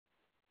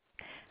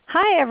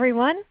Hi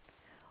everyone.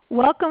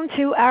 Welcome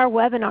to our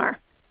webinar,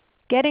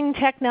 Getting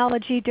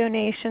Technology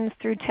Donations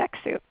Through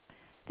TechSoup.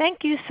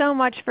 Thank you so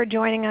much for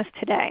joining us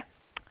today.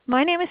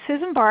 My name is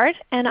Susan Bard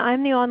and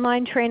I'm the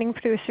online training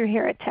producer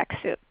here at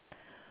TechSoup.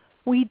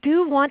 We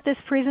do want this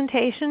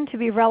presentation to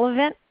be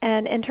relevant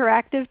and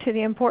interactive to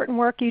the important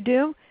work you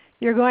do.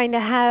 You're going to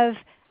have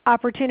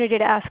opportunity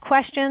to ask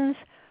questions.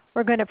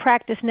 We're going to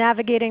practice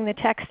navigating the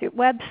TechSoup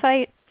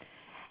website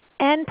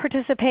and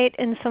participate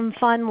in some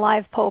fun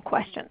live poll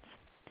questions.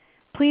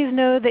 Please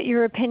know that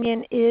your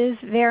opinion is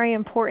very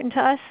important to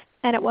us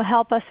and it will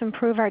help us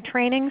improve our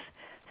trainings,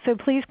 so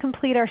please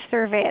complete our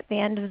survey at the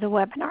end of the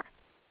webinar.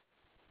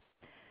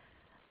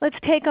 Let's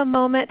take a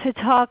moment to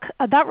talk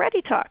about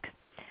ReadyTalk.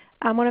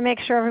 I want to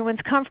make sure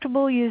everyone's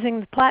comfortable using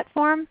the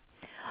platform.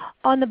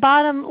 On the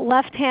bottom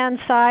left-hand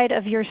side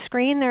of your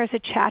screen there's a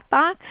chat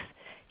box.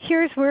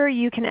 Here's where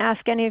you can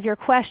ask any of your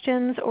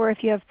questions, or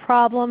if you have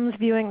problems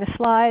viewing the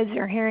slides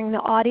or hearing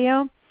the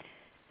audio.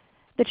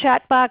 The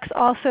chat box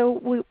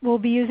also, we'll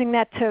be using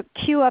that to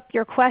queue up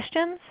your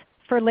questions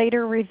for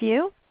later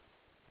review.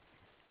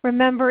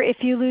 Remember,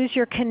 if you lose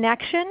your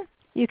connection,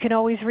 you can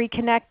always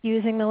reconnect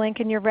using the link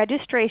in your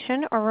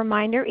registration or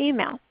reminder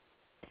email.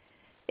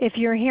 If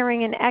you're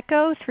hearing an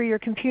echo through your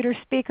computer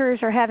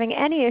speakers or having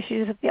any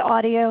issues with the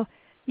audio,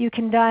 you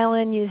can dial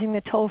in using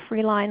the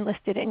toll-free line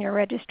listed in your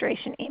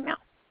registration email.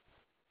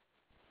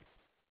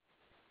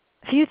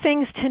 A few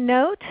things to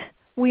note.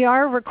 We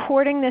are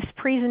recording this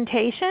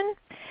presentation,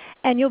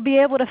 and you'll be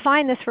able to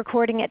find this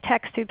recording at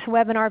TechSoup's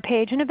webinar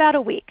page in about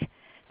a week.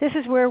 This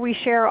is where we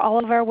share all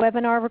of our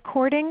webinar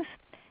recordings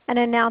and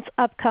announce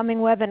upcoming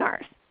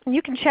webinars. And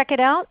you can check it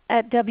out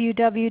at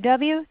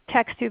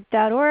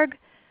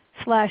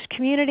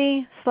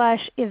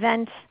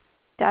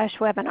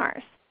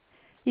www.techsoup.org/community/events-webinars.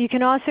 You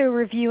can also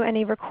review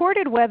any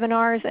recorded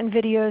webinars and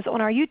videos on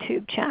our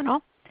YouTube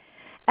channel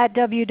at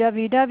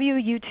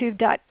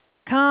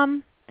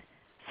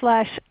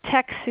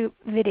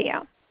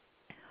www.youtube.com/TechSoupVideo.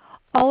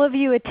 All of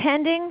you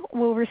attending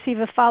will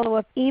receive a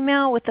follow-up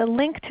email with a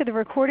link to the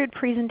recorded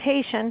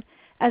presentation,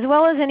 as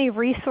well as any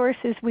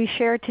resources we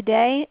share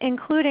today,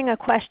 including a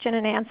question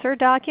and answer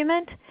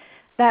document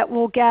that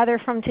we'll gather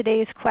from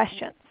today's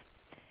questions.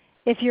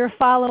 If you're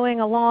following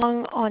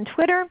along on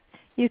Twitter,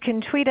 you can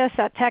tweet us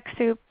at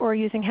TechSoup or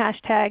using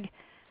hashtag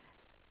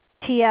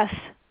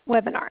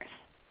TSWebinars.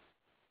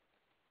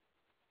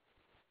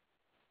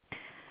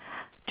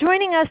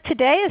 Joining us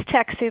today is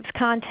TechSoup's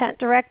Content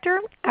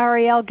Director,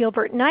 Arielle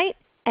Gilbert-Knight,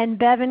 and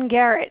Bevan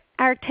Garrett,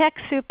 our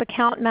TechSoup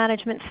Account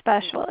Management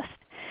Specialist.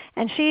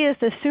 And she is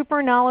the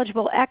super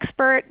knowledgeable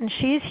expert, and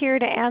she's here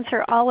to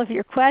answer all of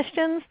your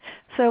questions,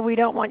 so we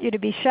don't want you to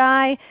be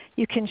shy.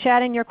 You can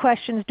chat in your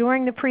questions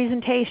during the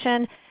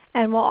presentation,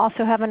 and we'll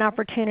also have an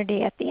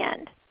opportunity at the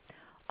end.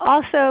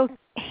 Also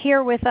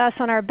here with us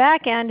on our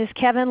back end is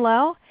Kevin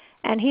Lowe,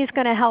 and he's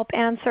going to help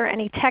answer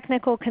any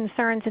technical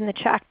concerns in the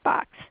chat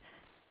box.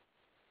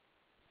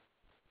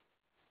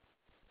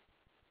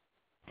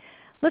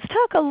 Let's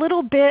talk a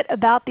little bit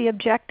about the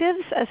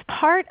objectives. As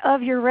part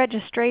of your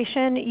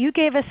registration, you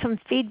gave us some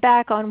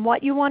feedback on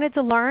what you wanted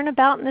to learn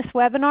about in this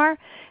webinar,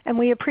 and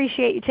we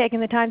appreciate you taking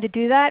the time to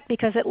do that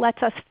because it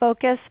lets us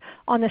focus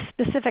on the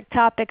specific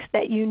topics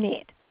that you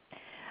need.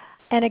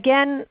 And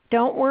again,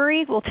 don't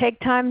worry, we'll take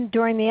time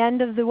during the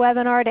end of the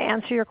webinar to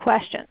answer your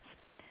questions.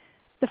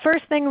 The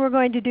first thing we're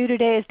going to do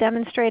today is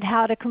demonstrate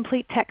how to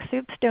complete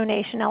TechSoup's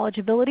donation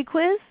eligibility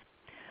quiz.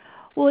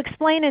 We'll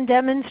explain and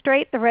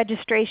demonstrate the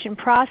registration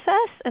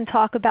process and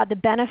talk about the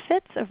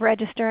benefits of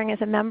registering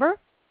as a member.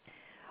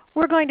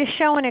 We're going to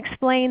show and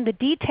explain the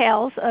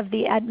details of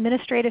the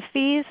administrative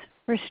fees,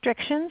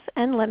 restrictions,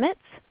 and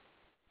limits.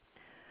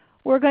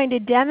 We're going to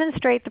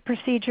demonstrate the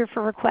procedure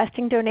for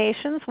requesting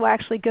donations. We'll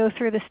actually go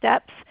through the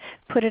steps,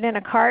 put it in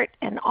a cart,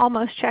 and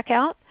almost check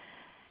out.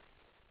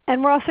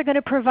 And we're also going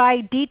to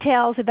provide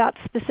details about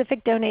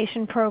specific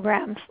donation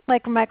programs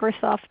like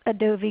Microsoft,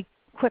 Adobe,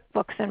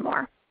 QuickBooks, and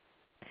more.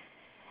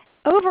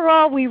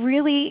 Overall, we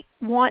really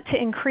want to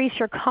increase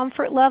your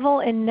comfort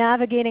level in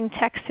navigating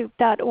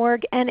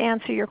TechSoup.org and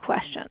answer your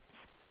questions.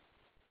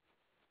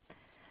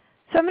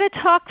 So I'm going to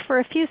talk for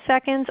a few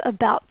seconds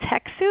about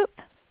TechSoup.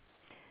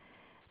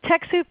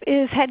 TechSoup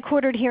is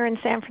headquartered here in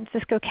San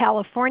Francisco,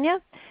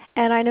 California,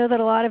 and I know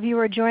that a lot of you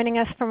are joining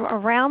us from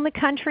around the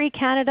country,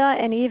 Canada,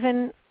 and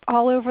even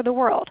all over the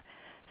world.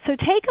 So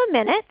take a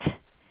minute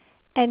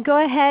and go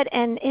ahead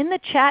and in the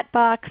chat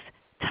box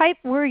type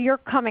where you're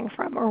coming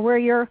from or where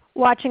you're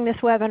watching this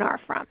webinar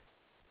from.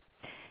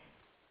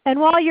 And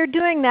while you're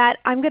doing that,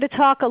 I'm going to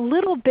talk a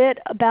little bit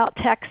about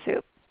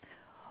TechSoup.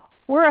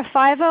 We're a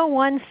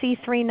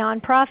 501c3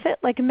 nonprofit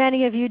like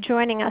many of you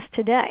joining us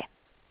today.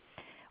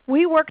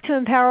 We work to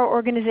empower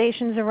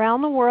organizations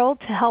around the world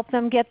to help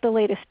them get the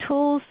latest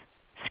tools,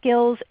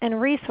 skills,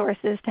 and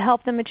resources to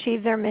help them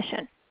achieve their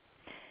mission.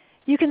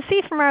 You can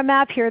see from our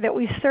map here that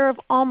we serve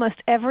almost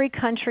every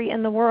country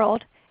in the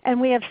world,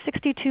 and we have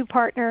 62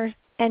 partners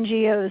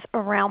NGOs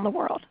around the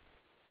world.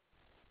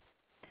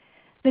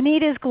 The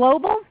need is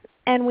global,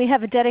 and we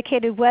have a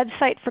dedicated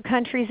website for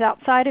countries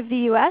outside of the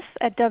U.S.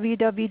 at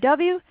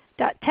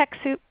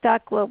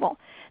www.TechSoup.global.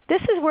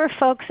 This is where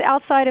folks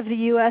outside of the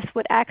U.S.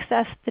 would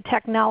access the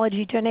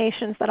technology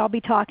donations that I'll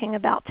be talking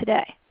about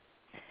today.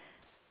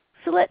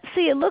 So let's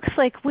see, it looks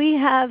like we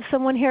have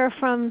someone here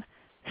from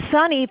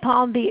sunny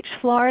Palm Beach,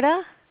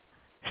 Florida,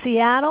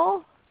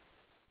 Seattle,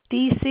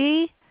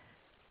 D.C.,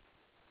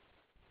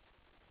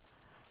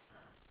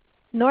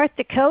 North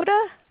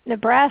Dakota,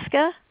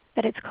 Nebraska,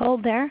 but it's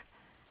cold there,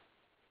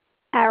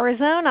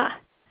 Arizona.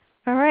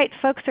 All right,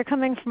 folks are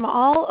coming from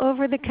all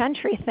over the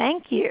country.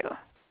 Thank you.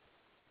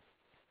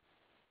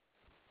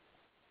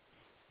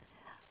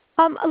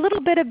 A little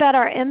bit about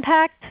our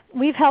impact.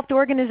 We've helped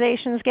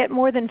organizations get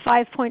more than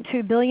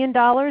 $5.2 billion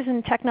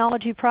in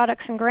technology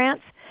products and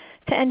grants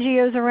to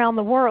NGOs around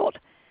the world.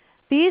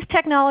 These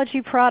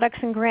technology products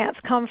and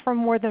grants come from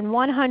more than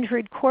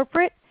 100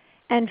 corporate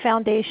and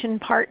foundation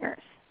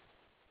partners.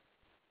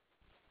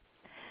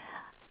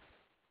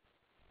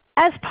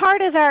 As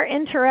part of our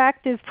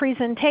interactive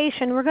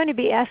presentation, we're going to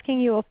be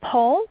asking you a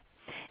poll.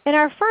 In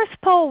our first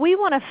poll, we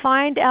want to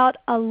find out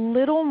a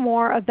little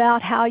more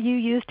about how you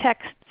use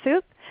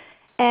TechSoup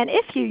and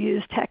if you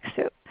use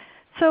TechSoup.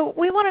 So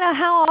we want to know,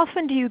 how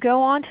often do you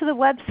go onto the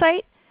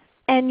website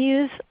and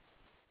use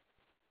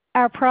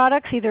our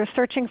products, either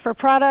searching for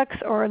products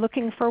or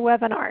looking for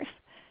webinars?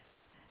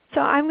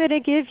 So I'm going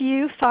to give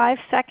you 5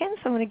 seconds.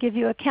 I'm going to give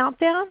you a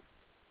countdown.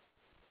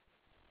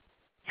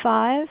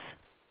 5,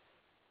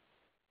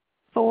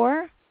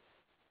 4,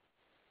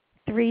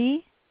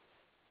 3,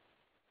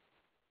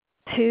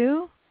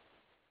 2,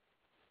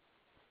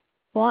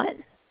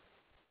 1.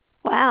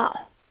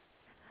 Wow.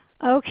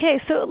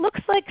 Okay, so it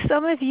looks like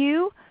some of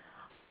you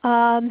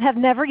have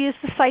never used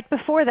the site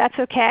before. That's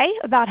okay,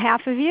 about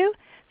half of you,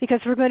 because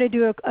we're going to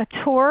do a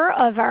tour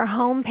of our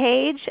home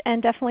page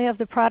and definitely of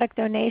the product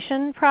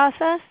donation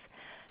process.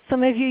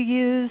 Some of you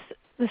use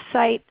the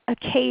site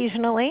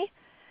occasionally,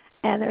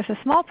 and there's a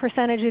small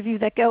percentage of you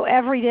that go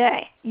every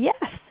day.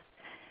 Yes.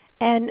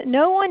 And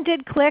no one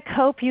did click,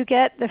 hope you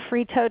get the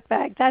free tote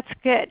bag. That's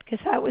good, because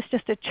that was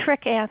just a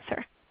trick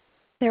answer.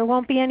 There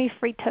won't be any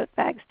free tote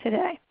bags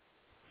today.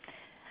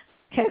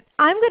 Okay,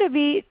 I'm going to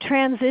be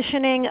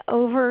transitioning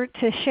over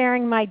to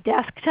sharing my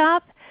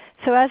desktop.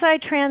 So as I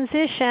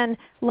transition,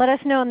 let us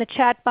know in the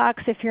chat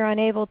box if you're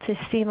unable to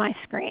see my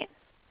screen.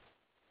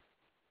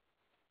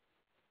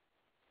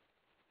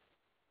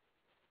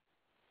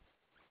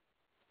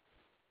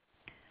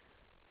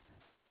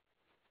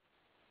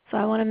 So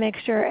I want to make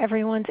sure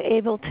everyone's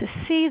able to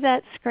see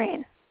that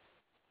screen.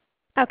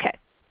 Okay,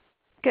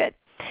 good.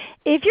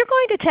 If you're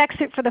going to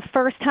TechSoup for the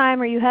first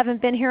time or you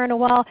haven't been here in a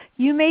while,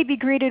 you may be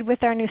greeted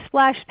with our new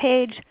splash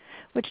page,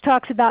 which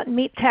talks about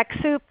Meet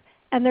TechSoup.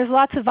 And there's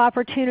lots of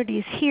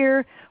opportunities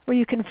here where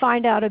you can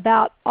find out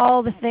about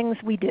all the things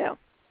we do.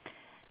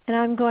 And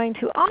I'm going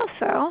to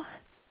also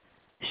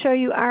show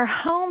you our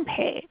home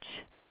page.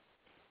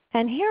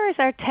 And here is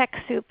our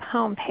TechSoup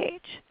home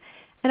page.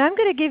 And I'm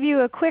going to give you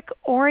a quick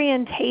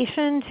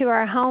orientation to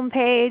our home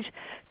page,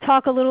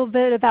 talk a little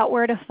bit about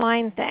where to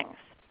find things.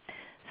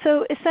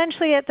 So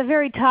essentially at the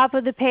very top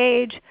of the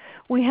page,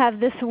 we have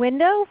this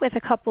window with a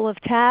couple of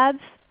tabs.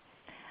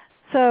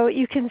 So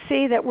you can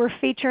see that we're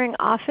featuring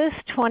Office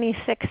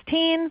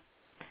 2016.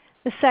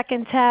 The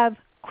second tab,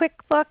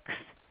 QuickBooks.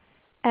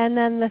 And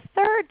then the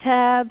third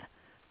tab,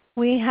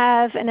 we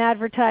have an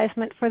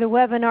advertisement for the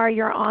webinar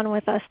you're on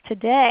with us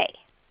today.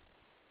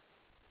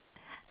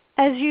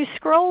 As you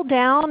scroll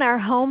down our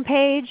home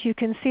page, you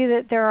can see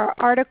that there are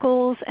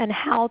articles and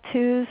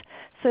how-tos,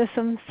 so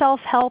some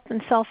self-help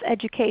and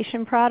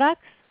self-education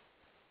products.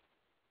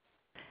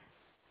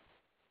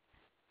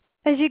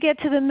 As you get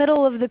to the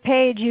middle of the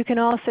page, you can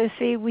also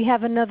see we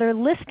have another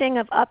listing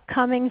of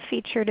upcoming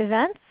featured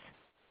events.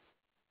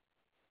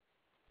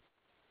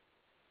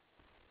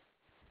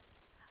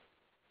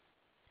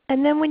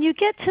 And then when you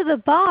get to the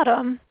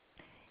bottom,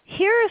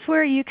 here's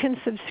where you can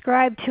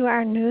subscribe to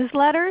our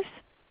newsletters.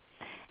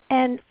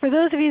 And for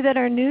those of you that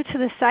are new to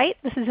the site,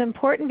 this is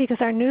important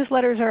because our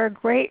newsletters are a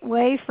great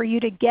way for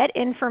you to get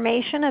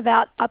information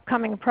about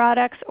upcoming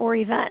products or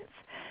events.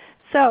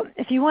 So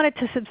if you wanted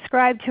to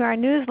subscribe to our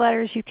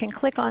newsletters, you can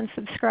click on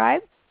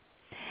subscribe.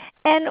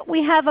 And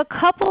we have a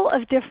couple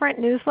of different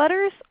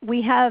newsletters.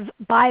 We have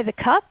By the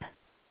Cup.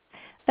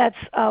 That's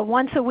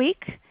once a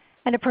week,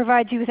 and it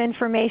provides you with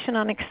information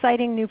on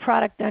exciting new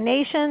product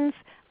donations,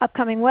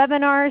 upcoming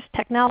webinars,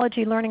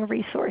 technology learning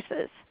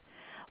resources.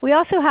 We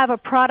also have a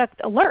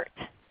product alert.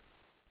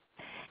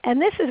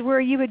 And this is where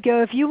you would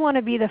go if you want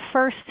to be the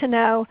first to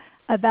know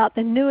about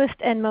the newest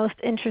and most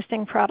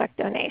interesting product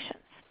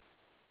donations.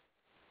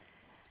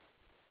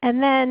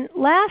 And then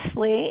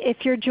lastly,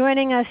 if you're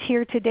joining us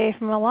here today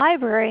from a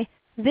library,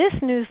 this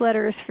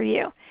newsletter is for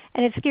you.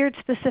 And it's geared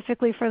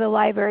specifically for the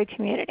library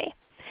community.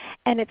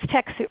 And it's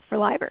TechSoup for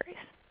libraries.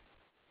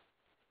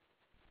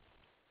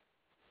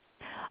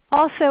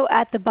 Also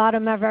at the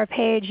bottom of our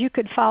page, you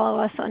could follow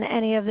us on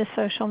any of the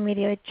social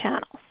media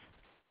channels.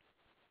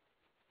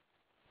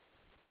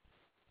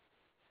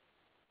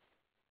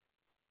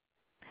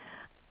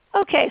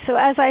 Okay, so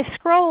as I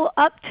scroll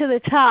up to the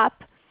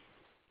top,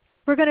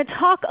 we're going to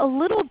talk a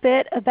little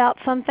bit about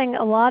something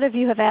a lot of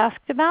you have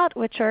asked about,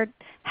 which are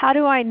how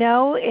do I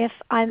know if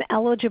I'm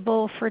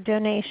eligible for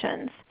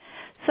donations?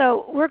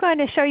 So we're going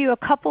to show you a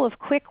couple of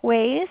quick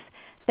ways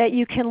that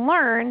you can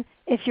learn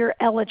if you're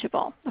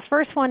eligible. The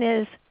first one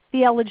is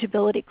the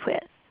eligibility quiz.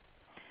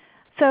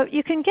 So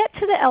you can get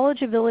to the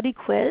eligibility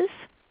quiz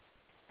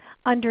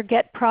under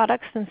Get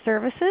Products and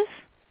Services.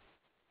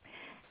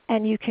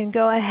 And you can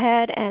go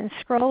ahead and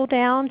scroll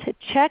down to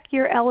check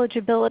your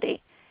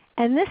eligibility.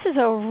 And this is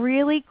a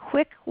really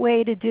quick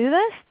way to do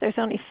this. There's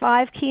only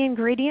 5 key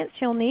ingredients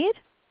you'll need.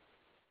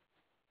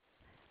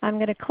 I'm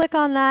going to click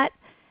on that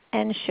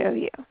and show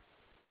you.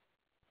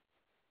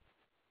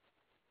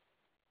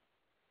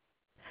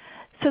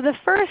 So the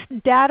first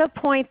data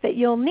point that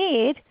you'll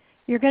need,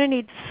 you're going to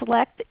need to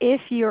select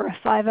if you're a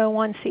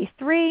 501c3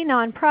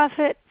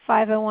 nonprofit,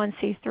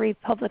 501c3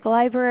 public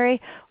library,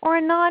 or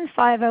a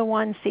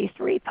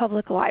non-501c3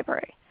 public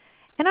library.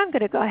 And I'm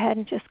going to go ahead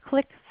and just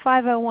click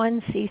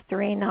 501c3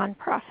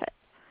 nonprofit.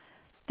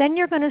 Then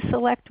you're going to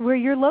select where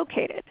you're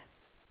located.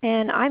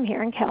 And I'm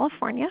here in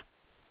California.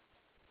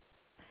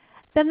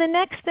 Then the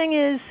next thing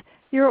is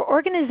your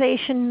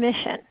organization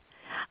mission.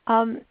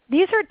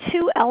 These are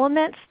 2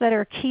 elements that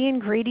are key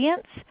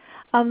ingredients.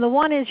 The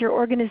one is your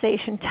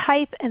organization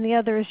type and the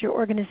other is your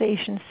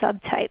organization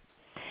subtype.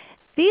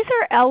 These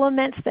are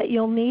elements that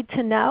you'll need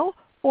to know,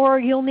 or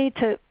you'll need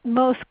to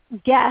most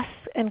guess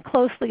and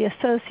closely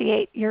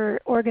associate your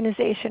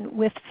organization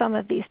with some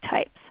of these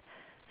types.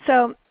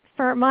 So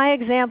for my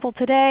example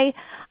today,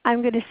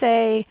 I'm going to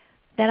say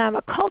that I'm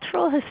a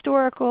cultural,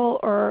 historical,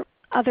 or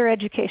other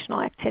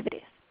educational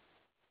activities.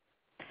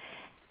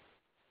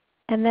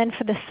 And then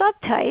for the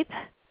subtype,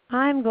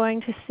 I'm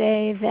going to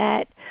say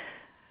that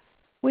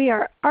we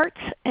are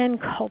arts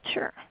and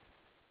culture.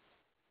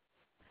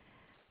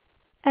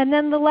 And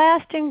then the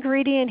last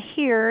ingredient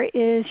here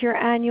is your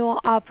annual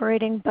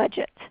operating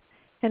budget.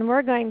 And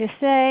we're going to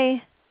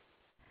say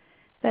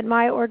that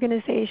my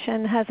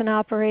organization has an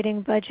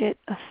operating budget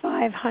of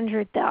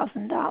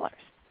 $500,000.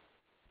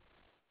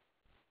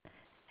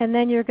 And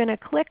then you're going to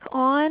click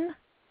on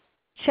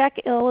Check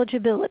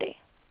Eligibility.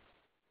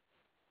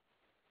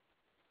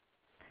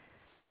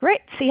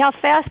 Great. See how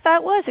fast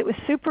that was? It was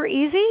super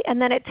easy.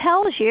 And then it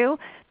tells you,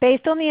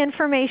 based on the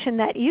information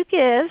that you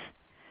give,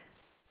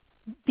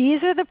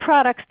 these are the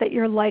products that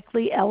you're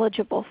likely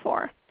eligible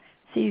for.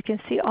 So you can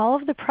see all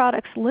of the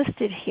products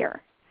listed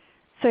here.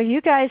 So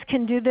you guys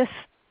can do this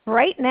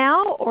right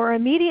now or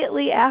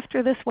immediately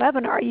after this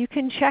webinar. You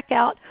can check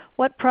out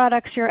what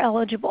products you're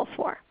eligible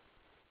for.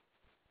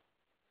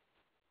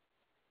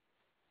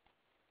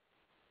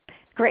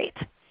 Great.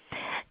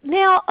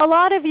 Now, a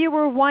lot of you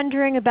were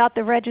wondering about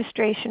the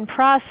registration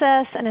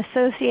process and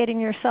associating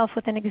yourself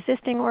with an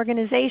existing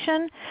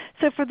organization.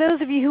 So for those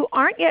of you who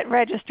aren't yet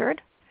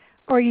registered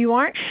or you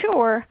aren't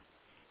sure,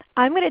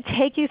 I'm going to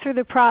take you through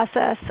the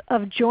process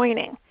of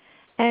joining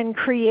and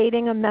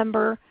creating a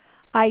member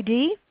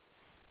ID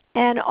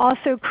and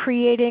also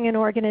creating an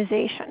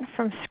organization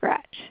from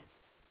scratch.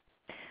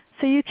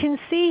 So you can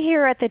see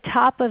here at the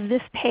top of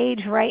this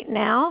page right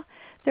now,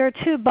 there are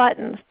 2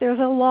 buttons. There's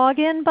a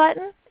login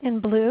button in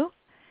blue,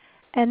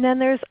 and then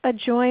there's a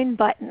join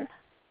button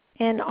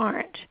in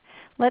orange.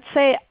 Let's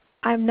say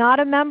I'm not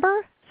a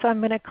member, so I'm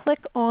going to click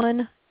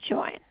on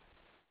join.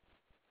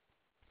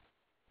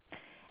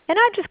 And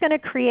I'm just going to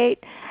create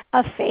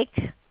a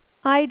fake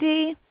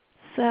ID.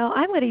 So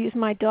I'm going to use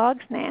my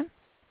dog's name,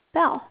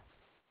 Belle.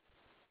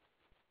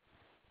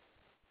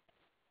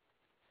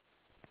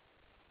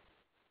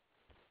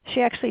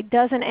 She actually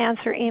doesn't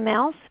answer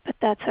emails, but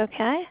that's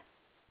okay.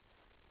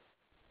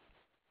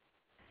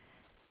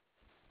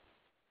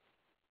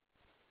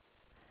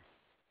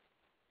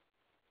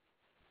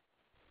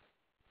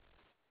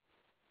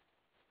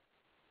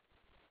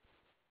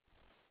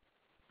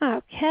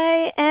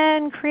 Okay,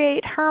 and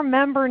create her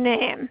member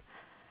name.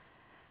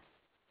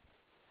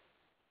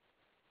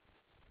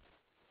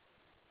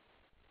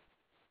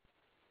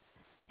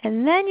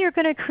 And then you're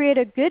going to create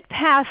a good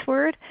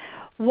password,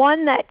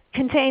 one that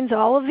contains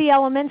all of the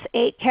elements,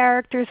 8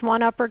 characters,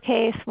 1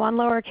 uppercase, 1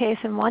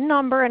 lowercase, and 1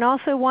 number, and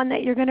also one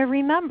that you're going to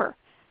remember.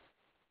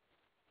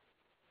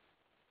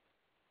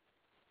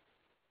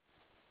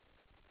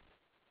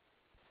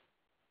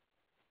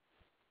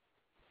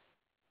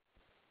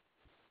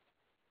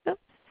 Oops.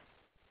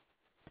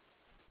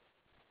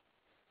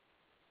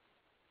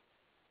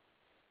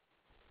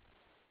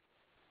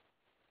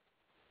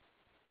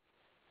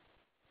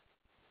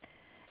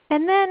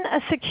 And then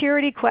a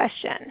security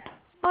question.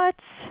 What's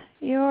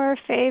your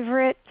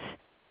favorite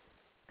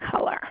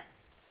color?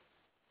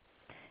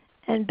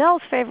 And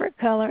Belle's favorite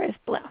color is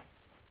blue.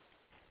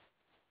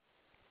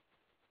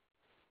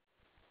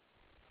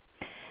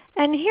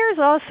 And here's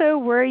also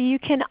where you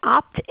can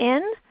opt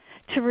in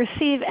to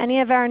receive any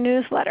of our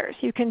newsletters.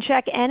 You can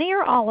check any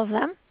or all of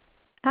them.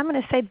 I'm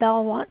going to say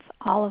Belle wants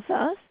all of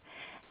those.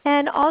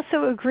 And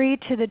also agree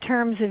to the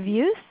terms of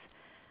use.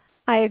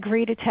 I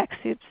agree to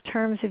TechSoup's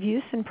terms of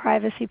use and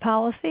privacy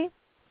policy.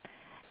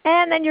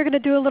 And then you're going to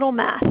do a little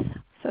math.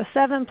 So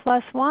 7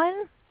 plus 1,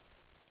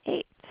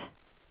 8.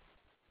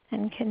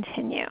 And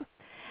continue.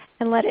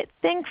 And let it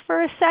think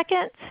for a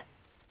second.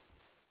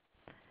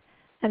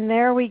 And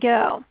there we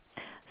go.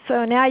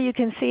 So now you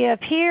can see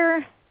up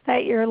here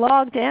that you're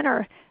logged in,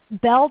 or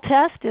Bell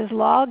Test is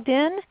logged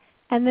in.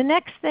 And the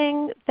next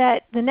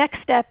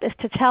step is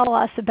to tell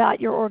us about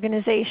your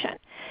organization.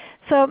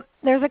 So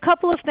there's a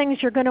couple of things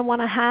you're going to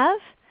want to have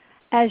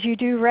as you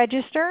do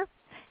register,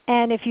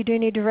 and if you do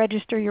need to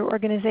register your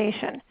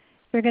organization.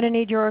 You're going to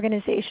need your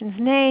organization's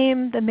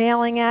name, the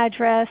mailing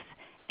address,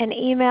 an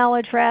email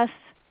address.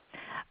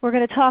 We're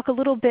going to talk a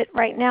little bit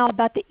right now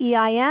about the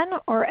EIN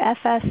or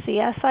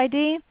FSCS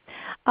ID.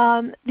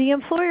 The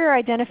employer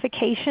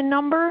identification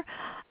number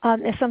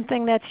is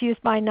something that's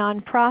used by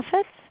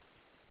nonprofits.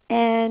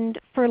 And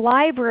for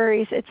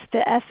libraries, it's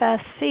the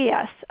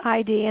FSCS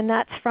ID, and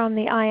that's from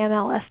the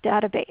IMLS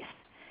database.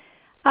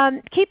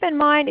 Keep in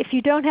mind, if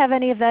you don't have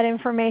any of that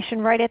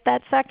information right at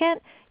that second,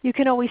 you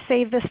can always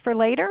save this for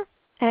later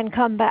and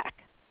come back.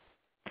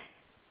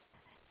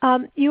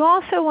 You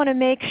also want to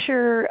make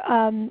sure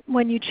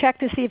when you check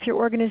to see if your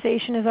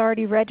organization is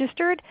already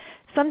registered,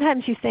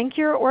 sometimes you think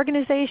your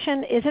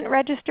organization isn't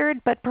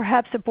registered, but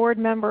perhaps a board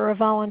member or a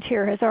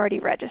volunteer has already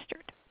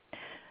registered.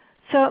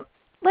 So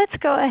let's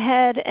go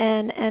ahead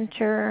and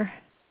enter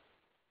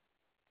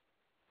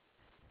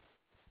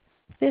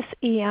this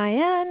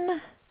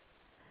EIN.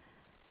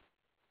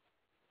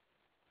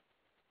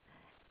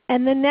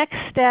 And the next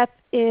step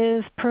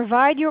is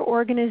provide your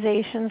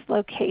organization's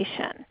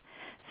location.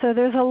 So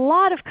there's a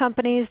lot of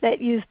companies that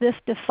use this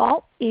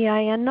default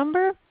EIN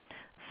number.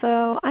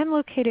 So I'm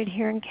located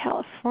here in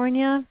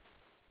California.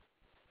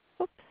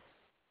 Oops.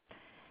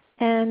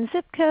 And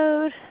zip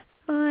code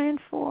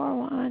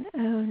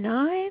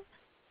 94109.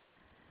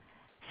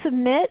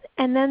 Submit,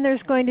 and then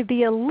there's going to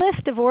be a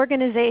list of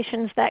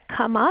organizations that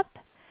come up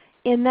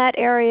in that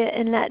area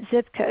in that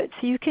zip code.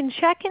 So you can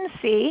check and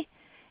see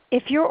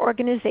if your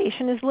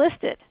organization is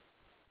listed.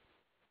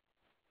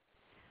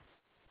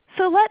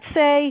 So let's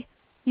say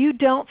you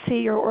don't see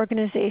your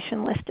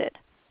organization listed.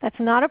 That's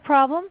not a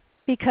problem,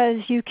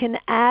 because you can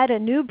add a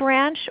new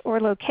branch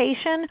or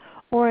location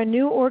or a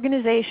new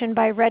organization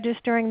by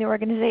registering the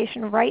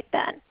organization right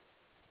then.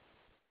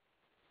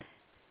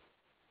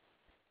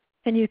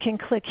 And you can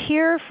click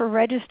here for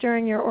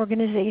registering your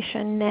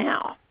organization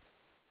now.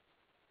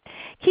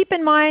 Keep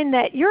in mind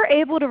that you're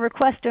able to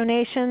request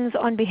donations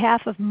on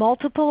behalf of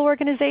multiple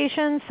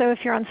organizations. So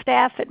if you're on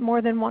staff at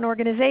more than one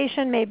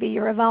organization, maybe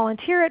you're a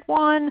volunteer at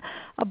one,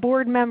 a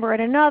board member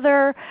at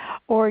another,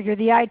 or you're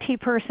the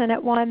IT person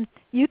at one,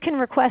 you can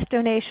request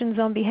donations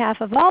on behalf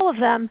of all of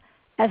them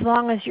as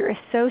long as you're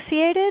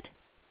associated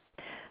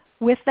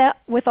with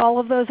all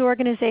of those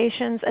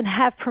organizations and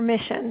have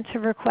permission to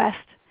request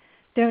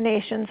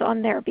donations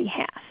on their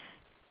behalf.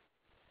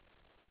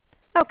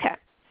 Okay.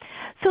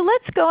 So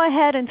let's go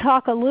ahead and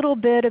talk a little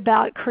bit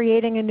about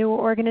creating a new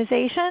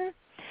organization.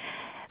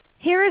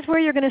 Here is where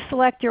you're going to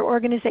select your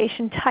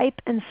organization type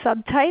and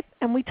subtype.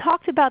 And we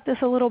talked about this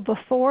a little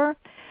before,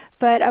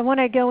 but I want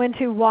to go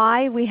into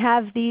why we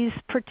have these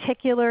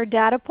particular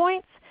data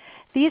points.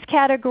 These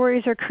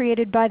categories are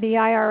created by the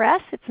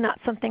IRS. It's not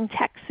something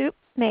TechSoup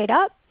made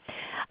up.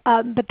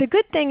 But the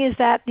good thing is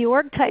that the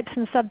org types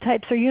and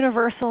subtypes are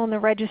universal in the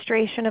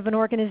registration of an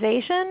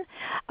organization,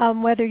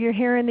 whether you're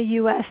here in the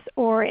US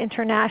or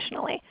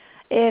internationally.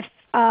 If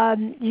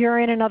you're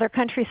in another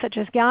country such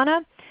as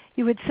Ghana,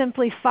 you would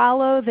simply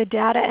follow the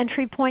data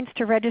entry points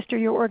to register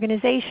your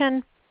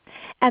organization,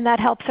 and that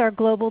helps our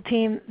global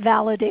team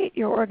validate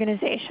your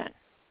organization.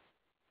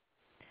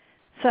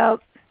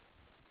 So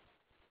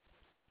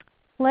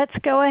let's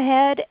go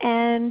ahead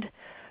and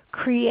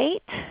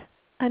create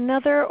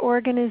another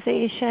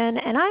organization,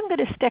 and I'm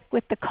going to stick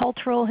with the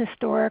cultural,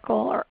 historical,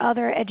 or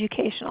other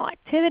educational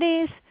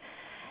activities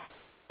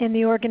in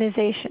the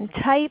organization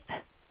type.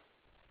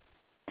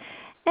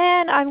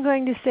 And I'm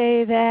going to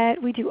say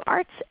that we do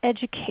arts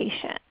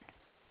education.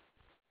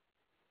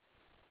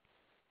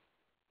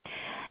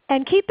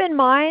 And keep in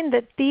mind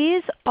that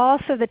these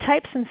also, the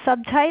types and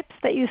subtypes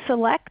that you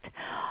select,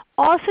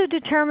 also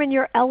determine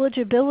your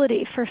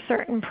eligibility for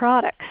certain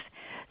products.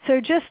 So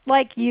just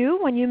like you,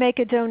 when you make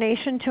a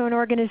donation to an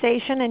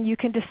organization and you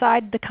can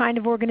decide the kind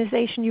of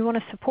organization you want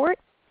to support,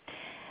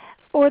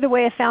 or the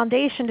way a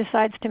foundation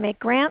decides to make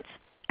grants,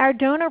 our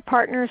donor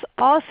partners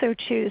also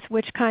choose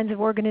which kinds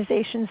of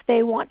organizations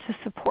they want to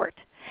support.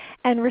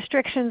 And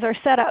restrictions are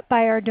set up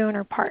by our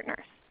donor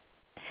partners.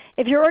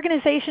 If your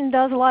organization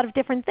does a lot of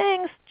different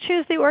things,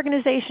 choose the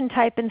organization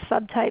type and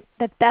subtype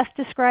that best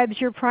describes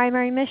your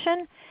primary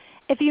mission.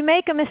 If you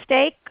make a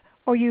mistake,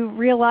 or you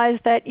realize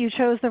that you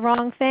chose the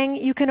wrong thing,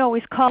 you can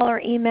always call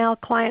or email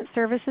Client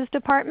Services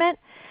Department.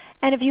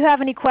 And if you have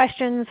any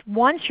questions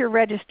once you're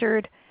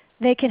registered,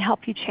 they can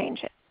help you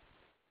change it.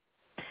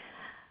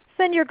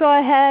 Then you go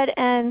ahead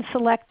and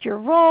select your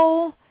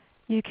role.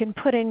 You can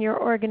put in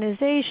your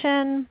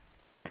organization.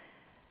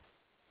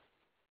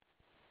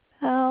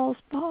 Bell's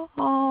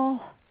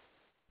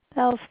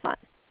Fun.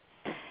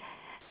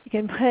 You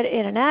can put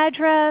in an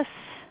address.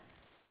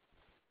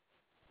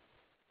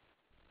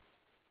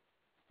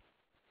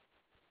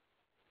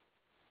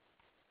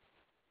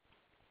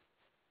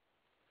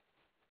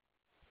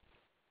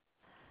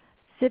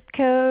 zip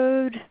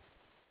code,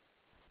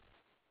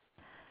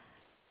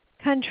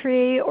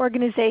 country,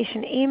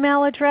 organization,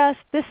 email address.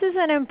 This is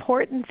an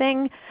important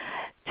thing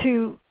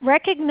to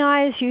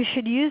recognize. You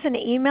should use an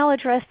email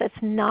address that's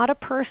not a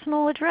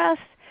personal address.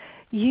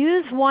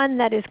 Use one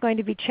that is going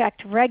to be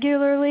checked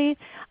regularly.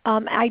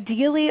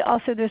 Ideally,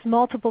 also there's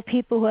multiple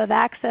people who have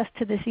access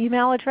to this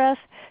email address,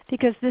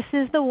 because this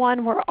is the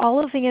one where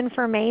all of the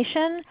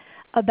information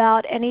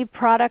about any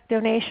product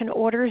donation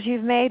orders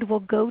you've made will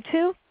go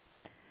to.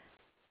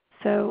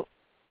 So,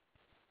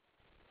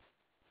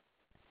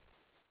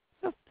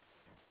 oops.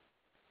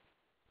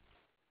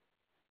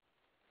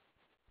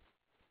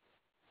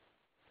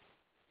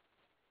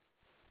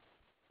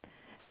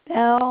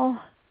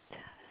 Bell.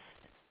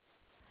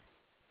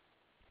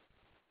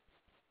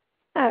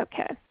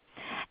 Okay.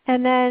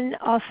 And then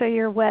also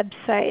your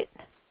website.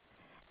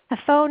 A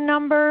phone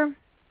number.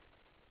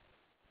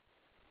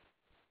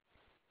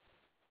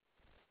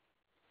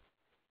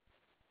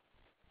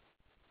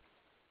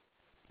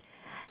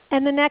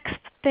 And the next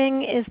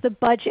thing is the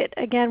budget.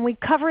 Again, we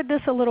covered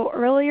this a little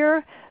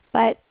earlier,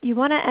 but you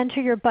want to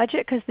enter your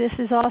budget because this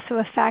is also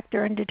a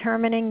factor in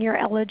determining your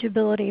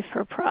eligibility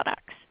for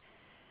products.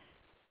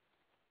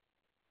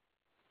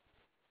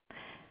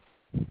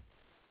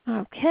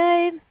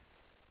 Okay.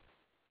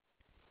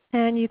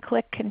 And you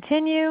click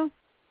Continue.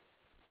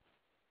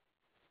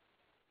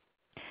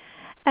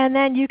 And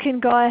then you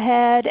can go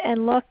ahead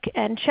and look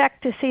and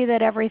check to see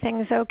that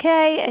everything's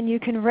okay, and you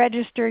can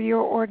register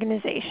your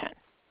organization.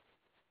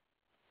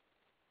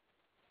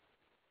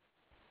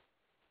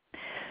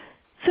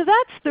 So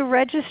that's the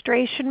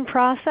registration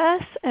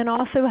process and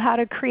also how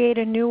to create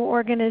a new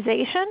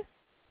organization.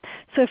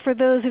 So for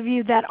those of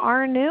you that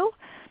are new,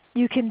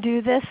 you can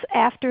do this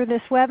after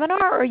this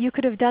webinar, or you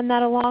could have done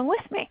that along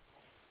with me.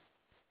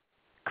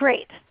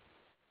 Great.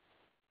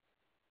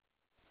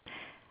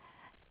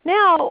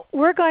 Now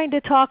we're going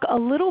to talk a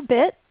little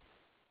bit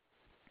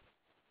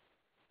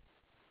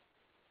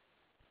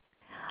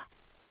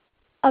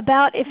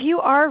about if you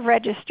are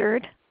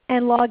registered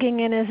and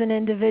logging in as an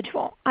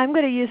individual. I'm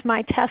going to use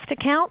my test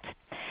account,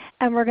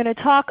 and we're going to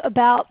talk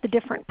about the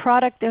different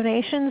product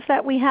donations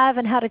that we have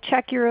and how to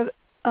check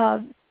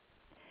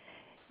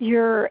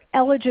your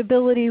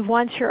eligibility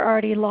once you're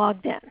already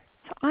logged in.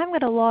 So I'm going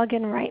to log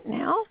in right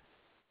now.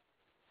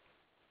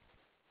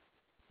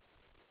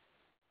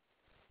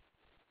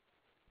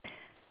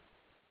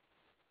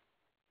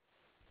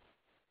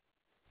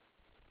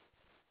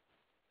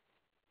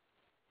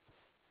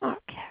 Okay.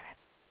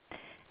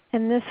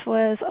 And this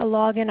was a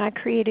login I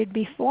created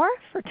before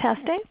for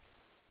testing.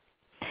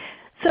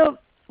 So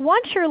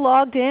once you're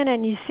logged in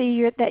and you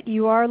see that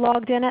you are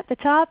logged in at the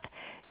top,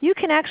 you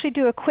can actually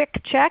do a quick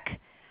check.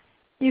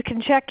 You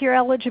can check your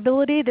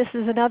eligibility. This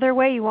is another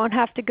way. You won't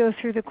have to go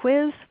through the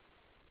quiz.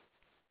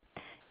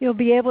 You'll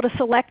be able to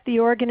select the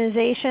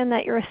organization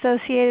that you're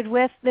associated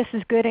with. This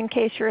is good in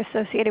case you're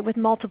associated with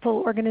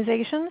multiple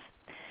organizations.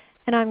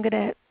 And I'm going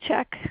to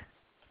check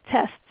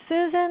Test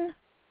Susan.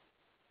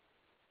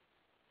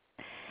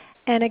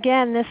 And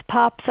again, this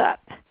pops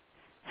up.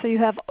 So you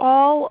have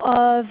all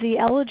of the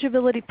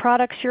eligibility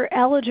products you're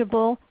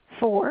eligible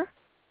for,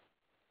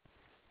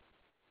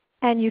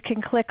 and you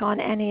can click on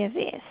any of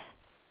these.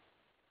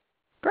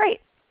 Great.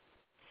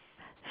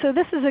 So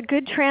this is a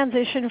good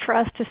transition for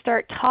us to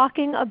start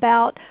talking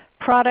about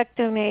product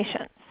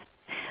donations.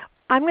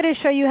 I'm going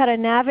to show you how to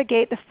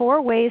navigate the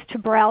 4 ways to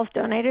browse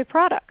donated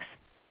products.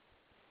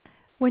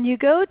 When you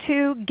go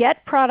to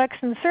Get Products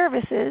and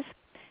Services,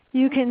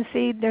 you can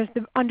see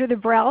under the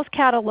Browse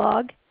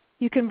Catalog,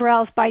 you can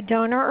browse by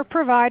donor or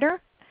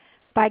provider,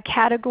 by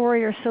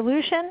category or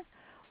solution,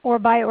 or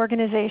by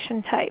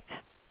organization type.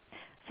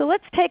 So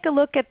let's take a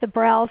look at the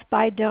Browse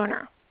by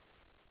Donor.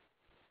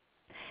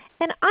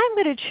 And I'm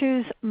going to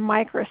choose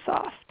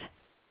Microsoft.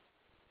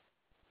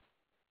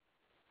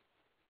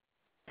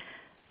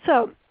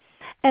 So,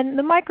 and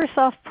the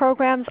Microsoft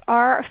programs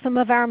are some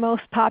of our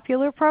most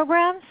popular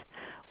programs.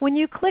 When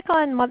you click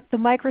on the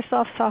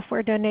Microsoft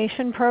Software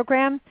Donation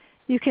Program,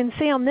 you can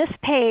see on this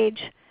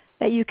page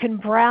that you can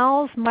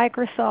browse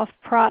Microsoft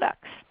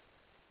products.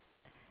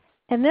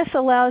 And this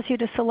allows you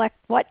to select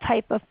what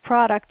type of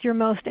product you're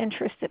most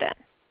interested in.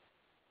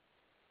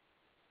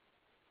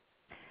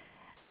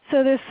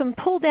 So there's some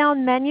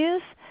pull-down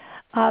menus.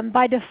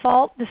 By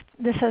default,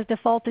 this has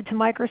defaulted to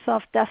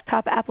Microsoft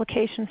Desktop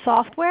Application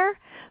Software,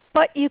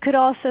 but you could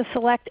also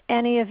select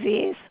any of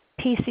these: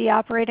 PC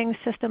operating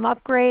system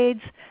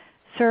upgrades,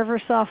 server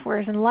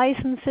softwares and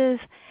licenses.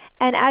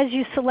 And as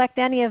you select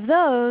any of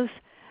those,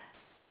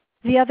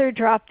 the other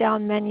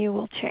drop-down menu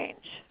will change.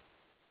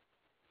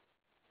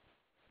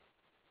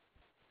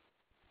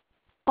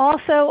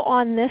 Also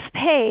on this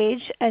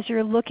page, as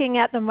you're looking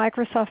at the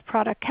Microsoft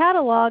Product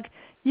Catalog,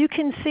 you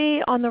can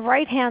see on the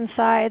right-hand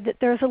side that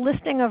there's a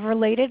listing of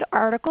related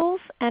articles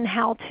and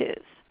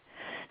how-tos.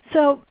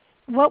 So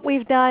what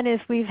we've done is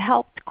we've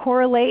helped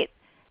correlate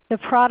the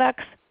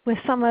products with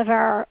some of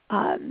our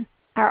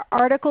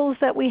articles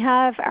that we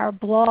have, our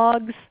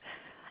blogs,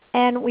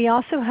 and we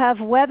also have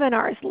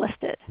webinars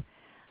listed.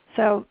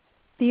 So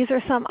these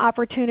are some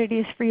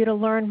opportunities for you to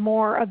learn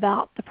more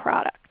about the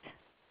product.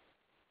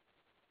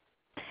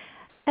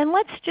 And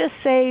let's just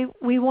say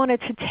we wanted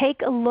to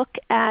take a look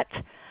at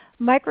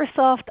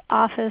Microsoft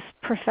Office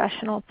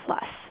Professional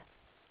Plus.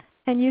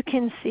 And you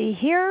can see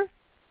here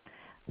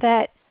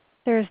that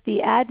there's the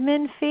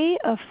admin fee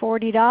of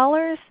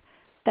 $40,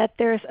 that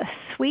there's a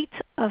suite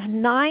of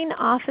 9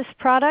 Office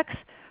products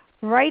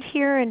right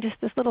here in just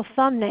this little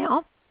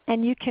thumbnail.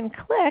 And you can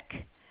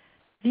click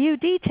View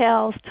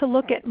Details to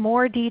look at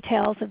more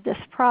details of this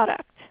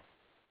product.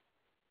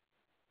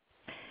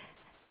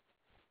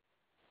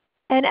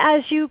 And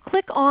as you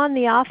click on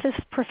the Office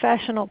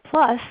Professional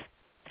Plus,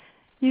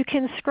 you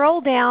can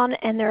scroll down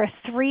and there are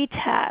 3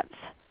 tabs.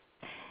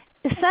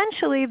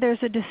 Essentially,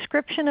 there's a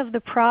description of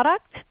the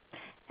product,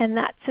 and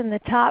that's in the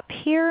top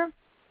here.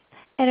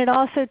 And it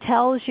also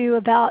tells you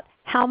about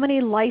how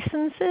many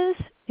licenses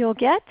you'll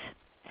get.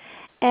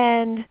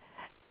 And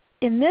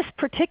in this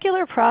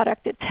particular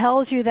product, it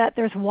tells you that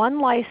there's 1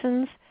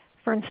 license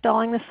for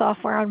installing the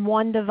software on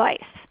 1 device.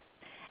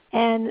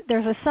 And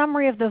there's a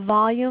summary of the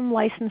volume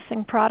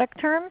licensing product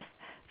terms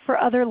for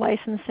other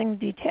licensing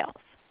details.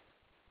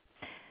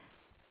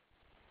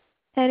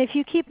 And if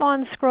you keep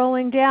on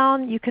scrolling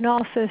down, you can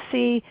also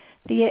see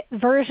the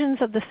versions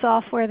of the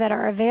software that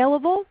are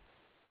available,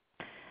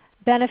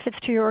 benefits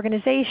to your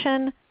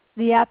organization,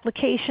 the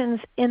applications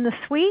in the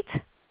suite,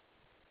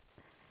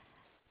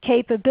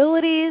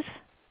 capabilities,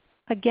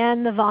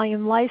 again the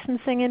volume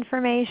licensing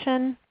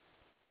information,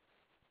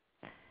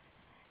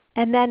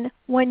 and then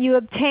when you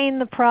obtain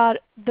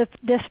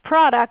this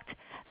product,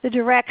 the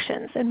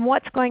directions and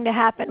what's going to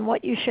happen,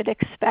 what you should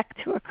expect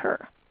to occur.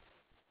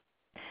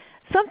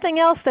 Something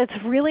else that's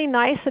really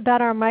nice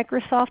about our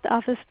Microsoft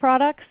Office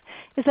products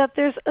is that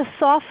there's a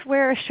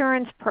software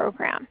assurance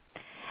program.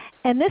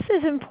 And this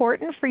is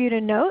important for you to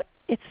note.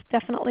 It's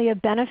definitely a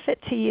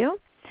benefit to you.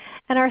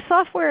 And our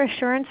software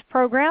assurance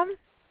program,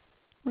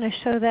 I'm going to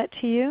show that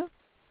to you.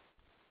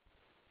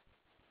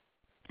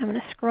 I'm going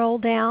to scroll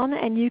down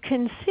and you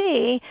can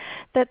see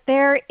that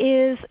there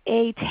is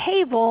a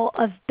table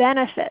of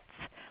benefits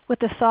with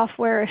the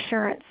software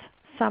assurance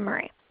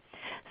summary.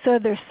 So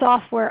there's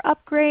software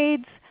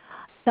upgrades,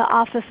 the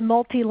Office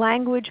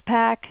multi-language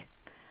pack,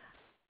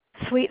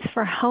 suites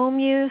for home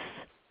use,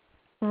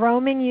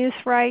 roaming use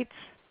rights,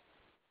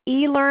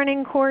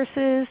 e-learning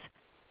courses,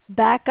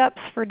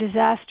 backups for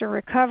disaster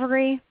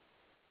recovery.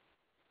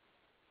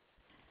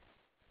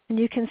 And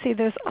you can see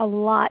there's a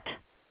lot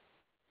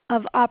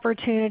of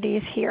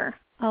opportunities here,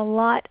 a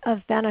lot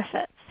of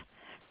benefits.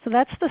 So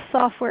that's the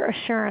software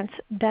assurance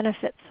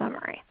benefit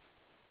summary.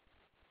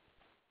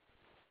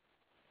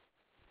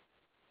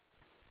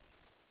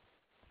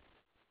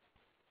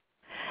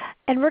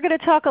 And we're going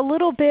to talk a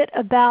little bit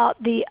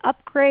about the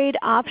upgrade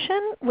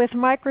option with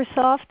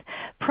Microsoft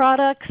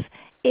products.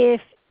 If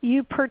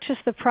you purchase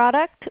the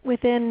product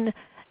within,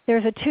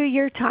 there's a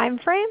 2-year time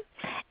frame,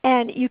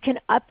 and you can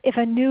if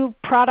a new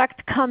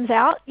product comes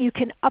out, you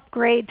can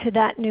upgrade to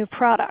that new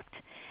product.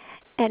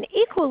 And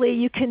equally,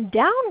 you can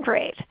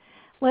downgrade.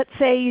 Let's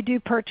say you do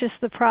purchase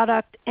the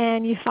product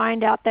and you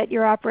find out that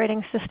your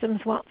operating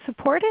systems won't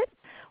support it.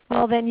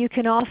 Well, then you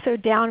can also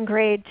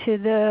downgrade to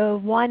the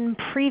one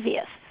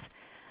previous,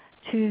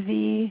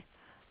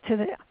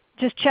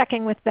 just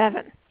checking with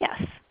Bevan.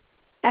 Yes,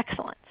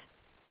 excellent.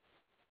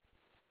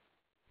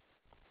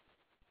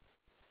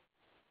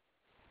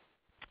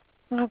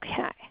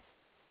 Okay.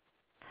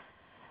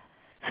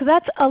 So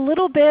that's a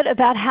little bit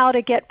about how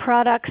to get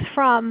products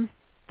from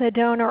the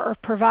donor or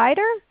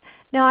provider.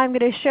 Now I'm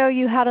going to show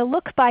you how to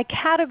look by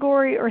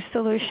category or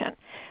solution.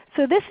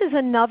 So this is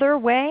another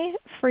way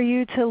for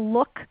you to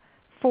look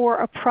for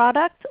a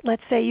product.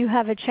 Let's say you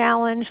have a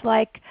challenge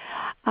like,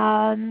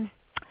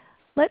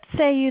 let's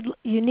say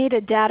you need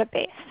a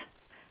database.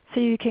 So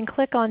you can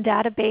click on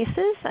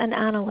Databases and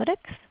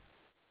Analytics.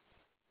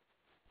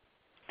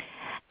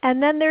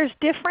 And then there's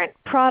different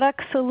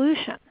product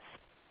solutions.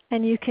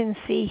 And you can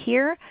see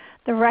here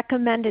the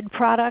recommended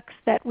products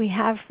that we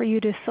have for you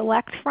to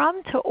select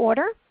from to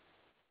order.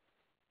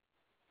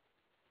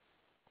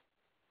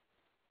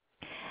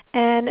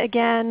 And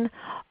again,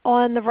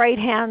 on the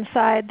right-hand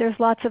side, there's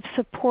lots of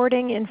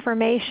supporting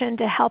information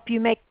to help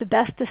you make the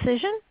best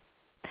decision,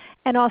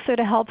 and also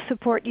to help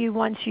support you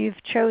once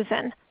you've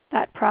chosen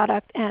that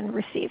product and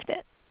received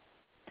it.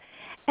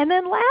 And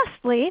then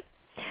lastly,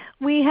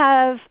 we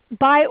have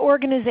by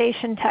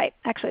organization type.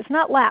 Actually, it's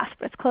not last,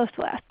 but it's close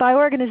to last. By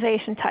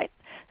organization type.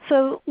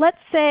 So let's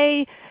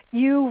say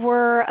you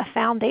were a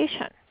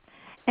foundation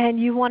and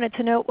you wanted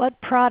to know what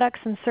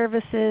products and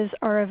services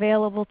are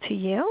available to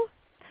you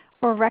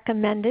or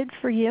recommended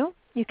for you.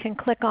 You can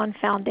click on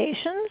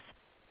Foundations.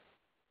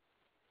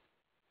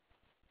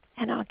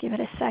 And I'll give it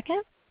a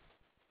second.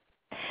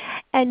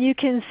 And you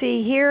can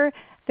see here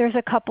there's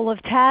a couple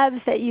of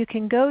tabs that you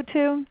can go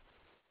to.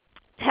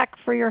 Tech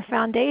for your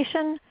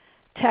foundation,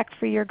 tech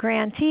for your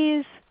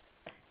grantees,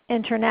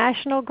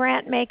 international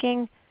grant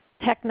making,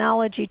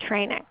 technology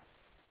training.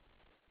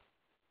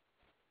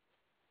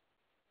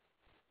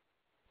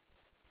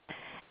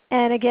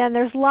 And again,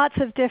 there's lots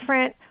of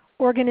different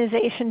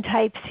organization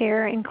types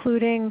here,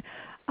 including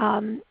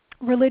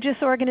religious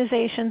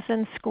organizations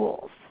and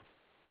schools.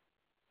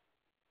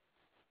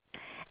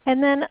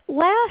 And then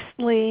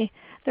lastly,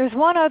 there's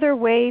one other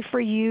way for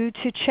you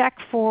to check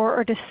for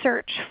or to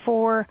search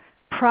for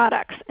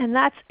products, and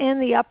that's in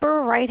the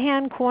upper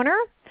right-hand corner.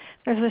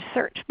 There's a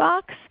search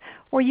box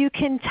where you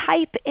can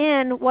type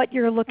in what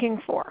you're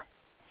looking for.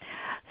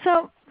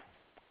 So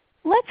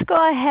let's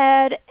go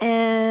ahead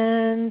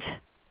and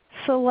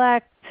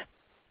select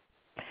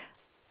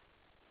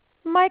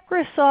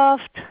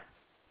Microsoft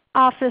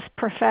Office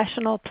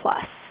Professional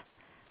Plus.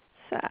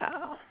 So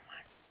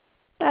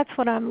that's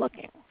what I'm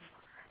looking for.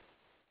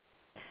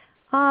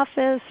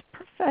 Office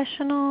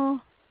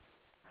Professional,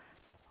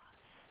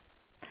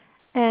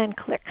 and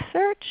click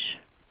Search.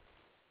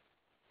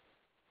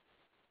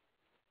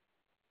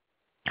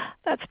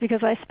 That's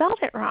because I spelled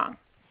it wrong.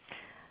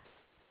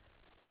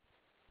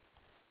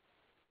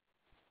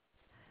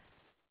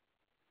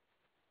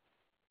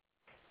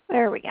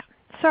 There we go.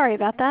 Sorry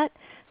about that.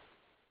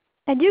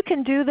 And you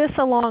can do this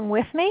along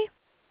with me.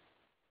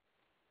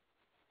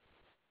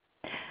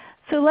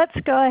 So let's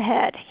go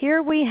ahead.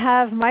 Here we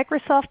have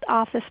Microsoft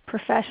Office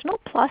Professional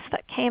Plus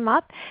that came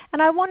up,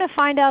 and I want to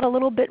find out a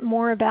little bit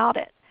more about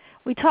it.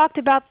 We talked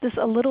about this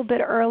a little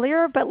bit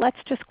earlier, but let's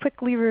just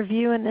quickly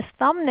review in this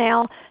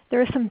thumbnail.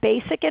 There is some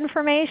basic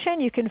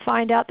information. You can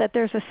find out that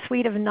there's a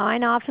suite of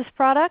 9 Office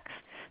products.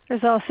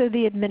 There's also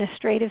the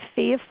administrative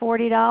fee of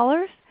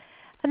 $40.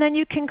 And then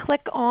you can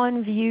click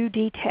on View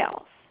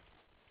Details.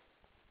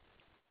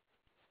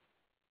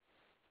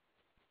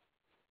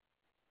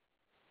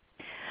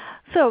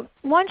 So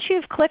once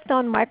you've clicked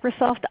on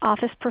Microsoft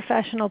Office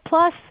Professional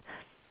Plus,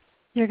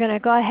 you're going to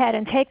go ahead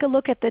and take a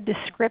look at the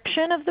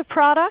description of the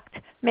product.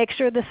 Make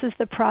sure this is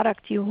the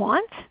product you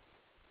want.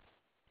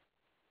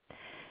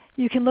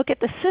 You can look at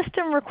the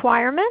system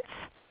requirements.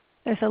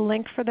 There's a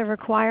link for the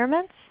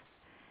requirements.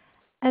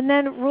 And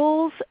then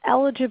rules,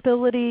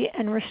 eligibility,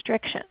 and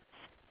restrictions.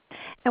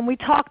 And we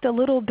talked a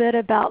little bit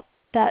about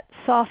that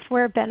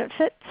software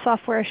benefit,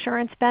 software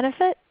assurance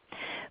benefit.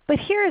 But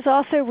here is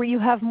also where you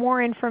have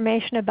more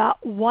information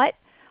about what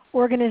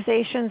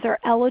organizations are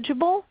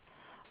eligible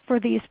for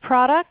these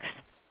products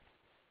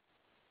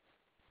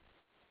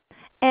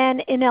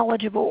and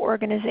ineligible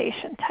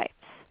organization types.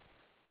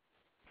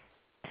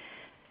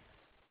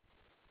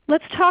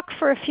 Let's talk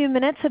for a few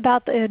minutes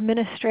about the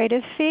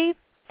administrative fee.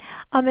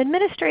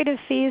 Administrative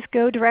fees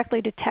go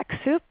directly to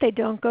TechSoup. They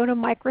don't go to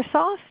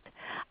Microsoft.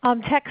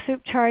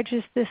 TechSoup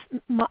charges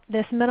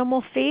this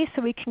minimal fee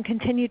so we can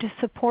continue to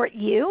support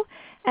you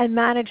and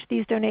manage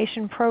these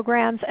donation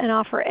programs and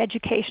offer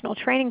educational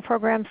training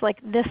programs like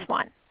this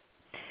one.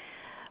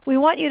 We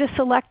want you to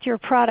select your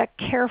product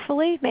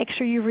carefully. Make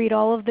sure you read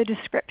all of the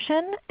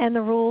description and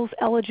the rules,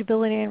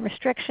 eligibility, and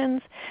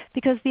restrictions,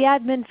 because the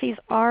admin fees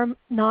are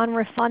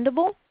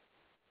non-refundable.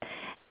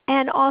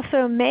 And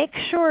also make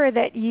sure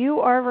that you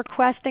are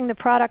requesting the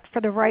product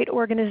for the right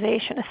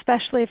organization,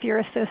 especially if you're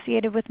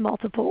associated with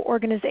multiple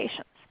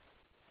organizations.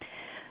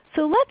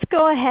 So let's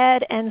go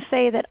ahead and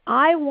say that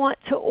I want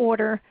to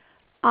order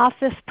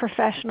Office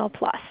Professional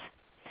Plus.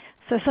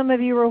 So some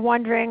of you were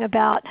wondering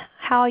about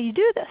how you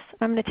do this.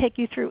 I'm going to take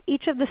you through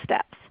each of the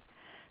steps.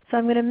 So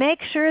I'm going to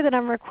make sure that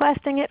I'm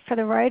requesting it for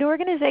the right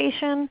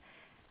organization.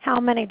 How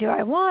many do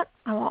I want?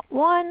 I want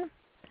 1.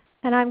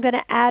 And I'm going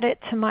to add it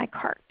to my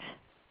cart.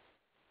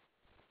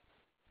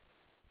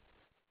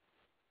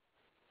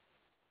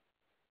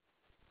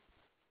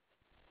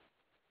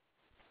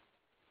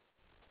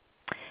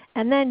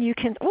 And then you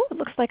can, oh, it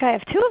looks like I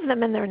have 2 of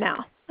them in there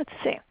now. Let's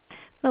see.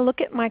 I'm going to look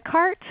at my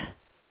cart.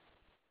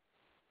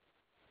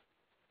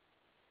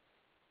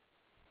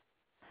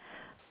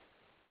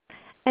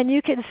 And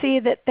you can see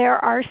that there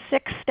are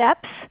 6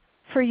 steps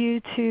for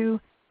you to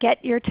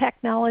get your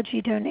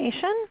technology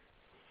donation.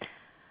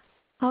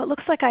 Oh, it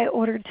looks like I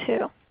ordered 2.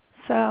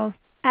 So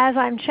as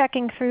I'm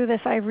checking through this,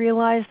 I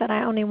realize that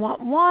I only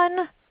want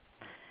 1.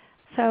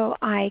 So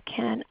I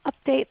can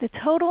update the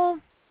total.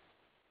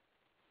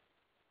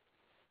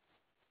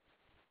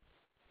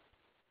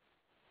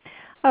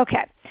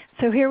 Okay,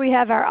 so here we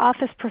have our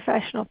Office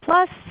Professional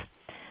Plus,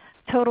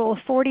 total of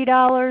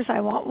 $40. I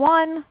want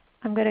 1.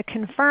 I'm going to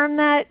confirm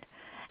that.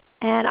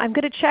 And I'm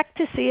going to check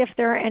to see if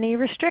there are any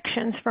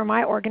restrictions for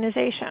my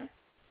organization.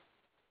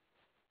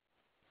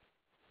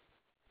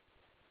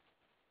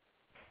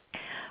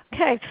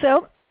 Okay,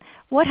 so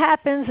what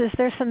happens is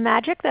there's some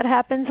magic that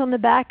happens on the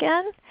back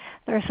end.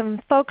 There are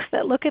some folks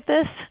that look at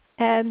this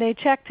and they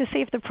check to see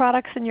if the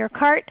products in your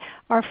cart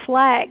are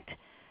flagged.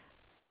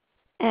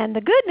 And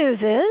the good news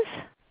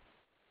is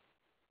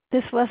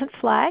this wasn't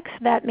flagged,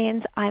 so that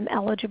means I'm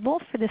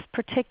eligible for this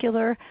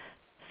particular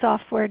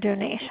software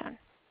donation.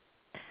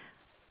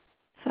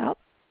 So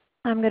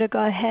I'm going to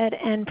go ahead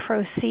and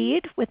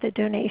proceed with the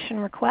donation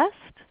request.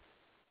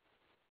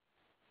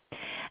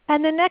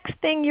 And the next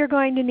thing you're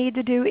going to need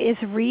to do is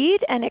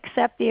read and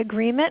accept the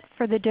agreement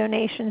for the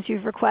donations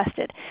you've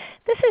requested.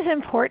 This is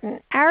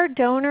important. Our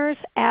donors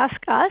ask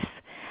us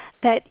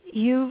that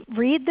you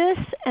read this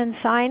and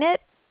sign it,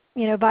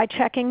 by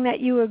checking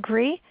that you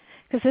agree,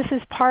 because this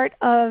is part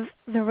of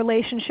the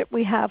relationship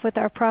we have with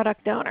our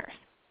product owners.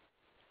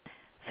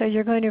 So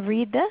you're going to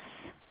read this,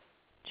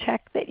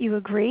 check that you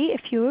agree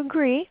if you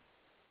agree,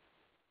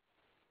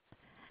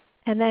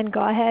 and then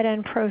go ahead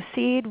and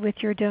proceed with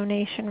your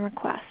donation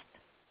request.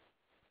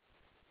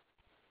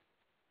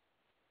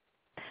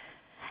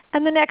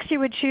 And the next you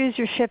would choose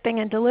your shipping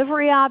and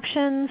delivery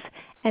options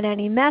and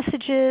any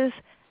messages.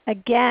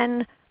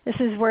 Again, this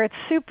is where it's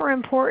super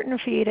important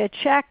for you to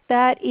check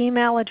that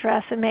email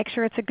address and make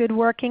sure it's a good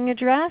working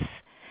address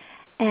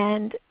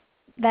and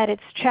that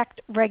it's checked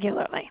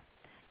regularly.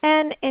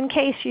 And in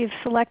case you've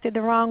selected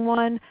the wrong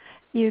one,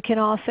 you can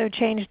also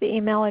change the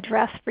email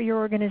address for your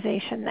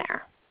organization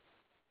there.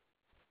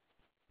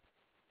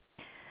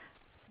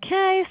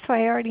 Okay, so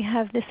I already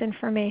have this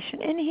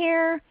information in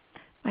here,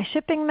 my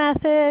shipping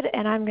method,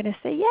 and I'm going to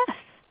say yes,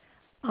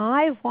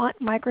 I want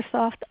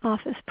Microsoft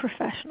Office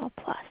Professional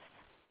Plus.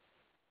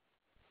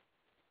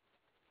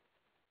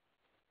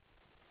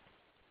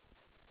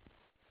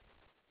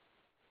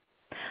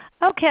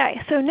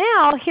 Okay, so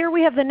now here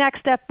we have the next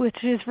step,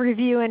 which is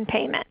review and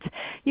payment.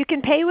 You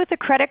can pay with a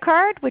credit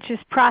card, which is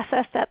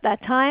processed at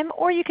that time,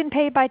 or you can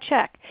pay by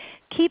check.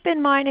 Keep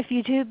in mind if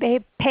you do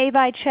pay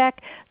by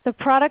check, the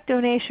product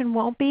donation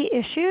won't be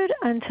issued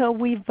until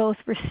we've both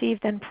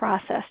received and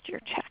processed your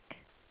check.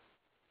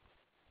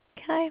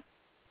 Okay?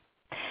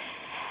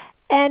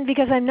 And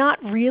because I'm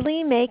not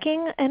really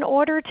making an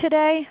order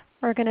today,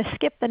 we're going to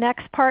skip the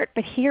next part,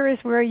 but here is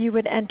where you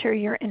would enter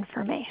your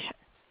information.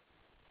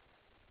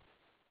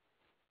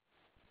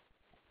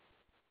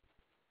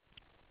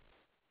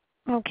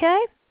 Okay,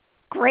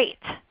 great.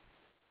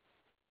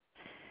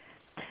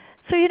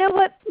 So you know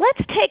what?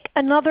 Let's take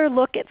another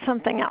look at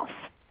something else.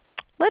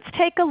 Let's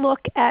take a look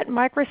at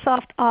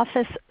Microsoft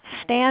Office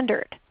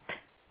Standard.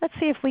 Let's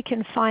see if we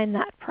can find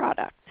that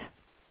product.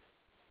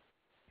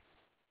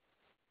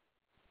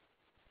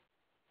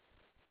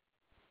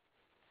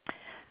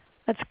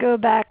 Let's go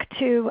back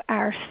to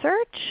our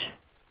search.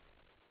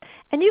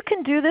 And you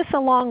can do this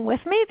along with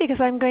me because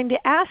I'm going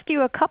to ask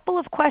you a couple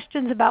of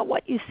questions about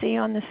what you see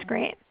on the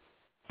screen.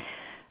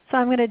 So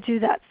I'm going to do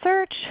that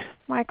search,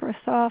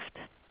 Microsoft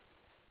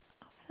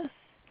Office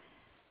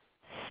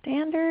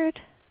Standard.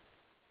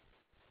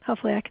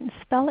 Hopefully I can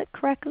spell it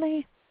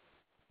correctly.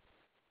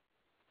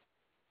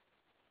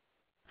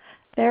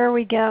 There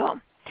we go.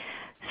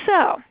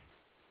 So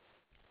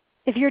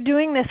if you're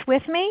doing this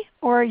with me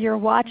or you're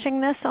watching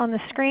this on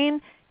the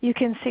screen, you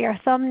can see our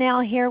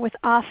thumbnail here with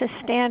Office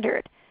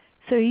Standard.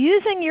 So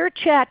using your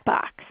chat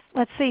box,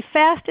 let's see,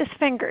 fastest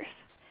fingers.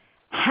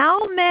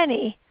 How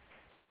many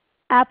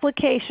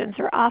applications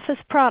or Office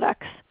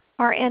products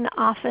are in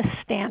Office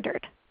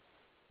Standard?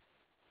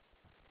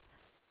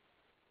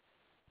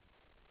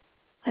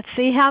 Let's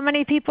see how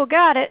many people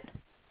got it.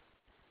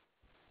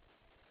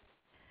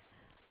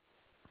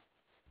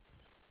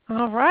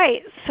 All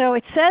right, so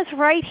it says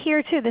right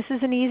here too, this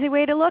is an easy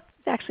way to look.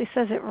 It actually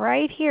says it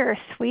right here,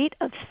 a suite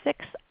of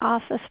 6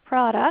 Office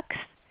products.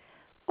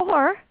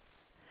 Or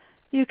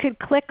you could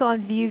click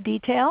on View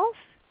Details.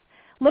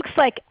 Looks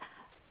like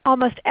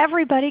almost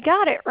everybody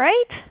got it,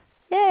 right?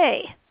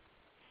 Yay.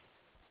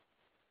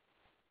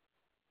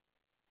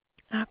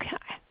 Okay.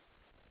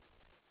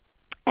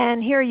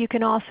 And here you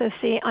can also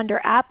see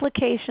under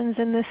Applications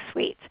in this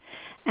suite.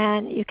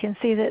 And you can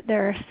see that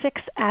there are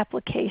 6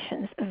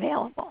 applications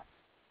available.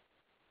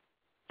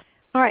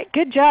 All right,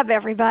 good job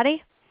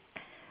everybody.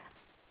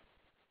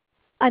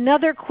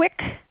 Another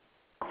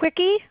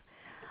quickie,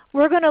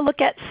 we're going to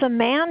look at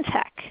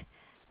Symantec.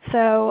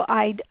 So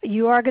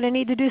you are going to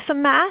need to do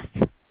some math.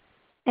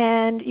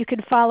 And you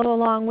can follow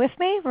along with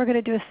me. We're going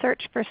to do a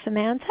search for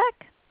Symantec.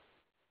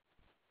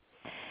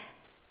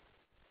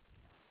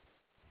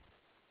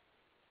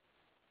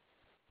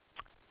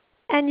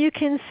 And you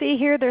can see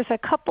here there's a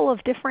couple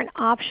of different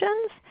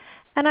options.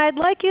 And I'd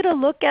like you to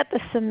look at the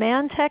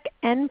Symantec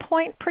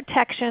Endpoint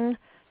Protection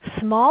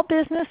Small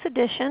Business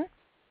Edition,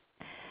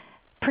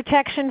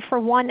 protection for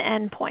one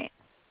endpoint.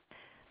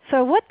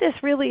 So what this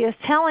really is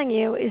telling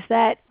you is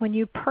that when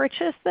you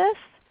purchase this,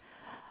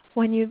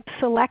 when you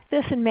select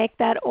this and make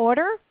that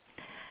order,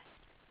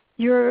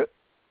 the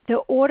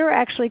order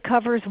actually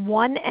covers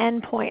one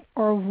endpoint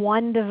or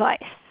one device.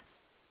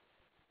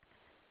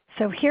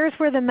 So here's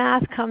where the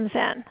math comes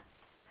in.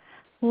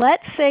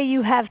 Let's say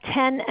you have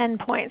 10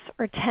 endpoints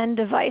or 10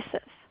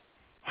 devices.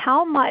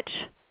 How much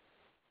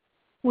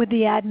would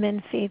the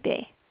admin fee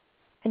be?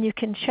 And you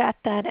can chat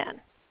that in.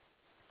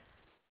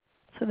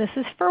 So this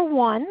is for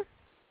one,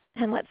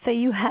 and let's say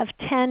you have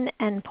 10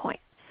 endpoints.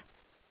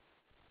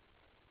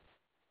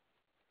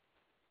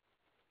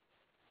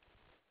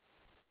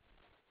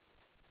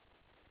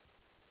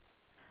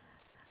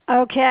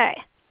 Okay.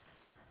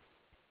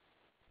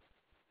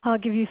 I'll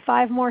give you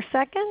 5 more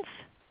seconds.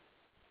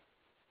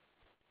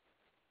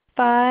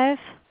 5,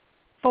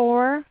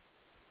 4,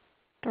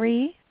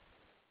 3,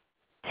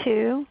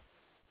 2,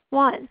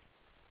 1.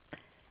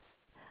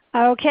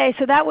 Okay,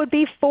 so that would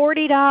be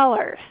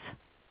 $40.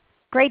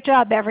 Great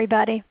job,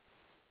 everybody.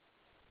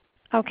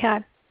 Okay.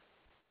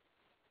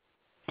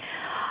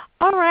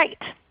 All right.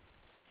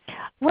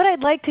 What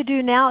I'd like to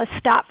do now is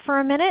stop for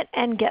a minute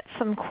and get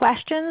some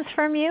questions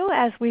from you.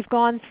 As we've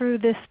gone through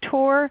this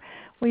tour,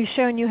 we've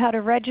shown you how to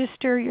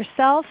register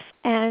yourself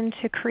and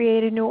to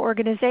create a new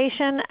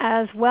organization,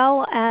 as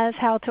well as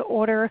how to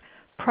order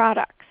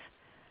products.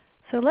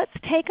 So let's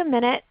take a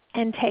minute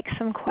and take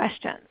some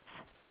questions.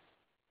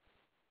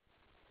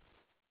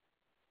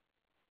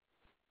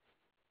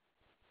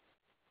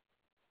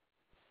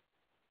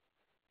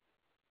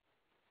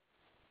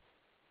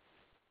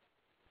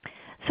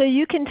 So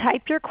you can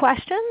type your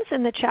questions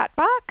in the chat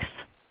box.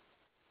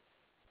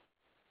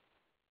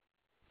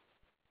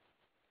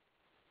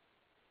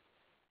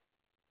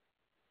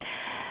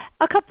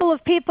 A couple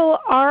of people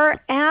are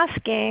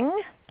asking,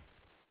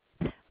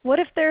 what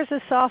if there's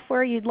a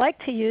software you'd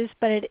like to use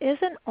but it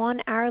isn't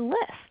on our list?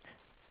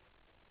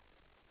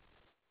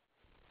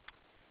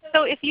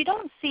 So if you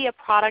don't see a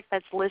product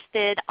that's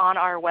listed on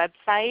our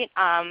website,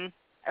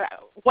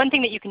 one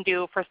thing that you can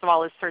do first of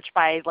all is search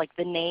by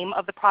the name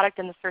of the product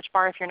in the search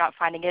bar if you're not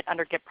finding it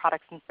under Get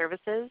Products and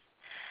Services.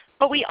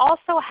 But we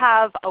also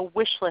have a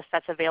wish list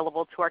that's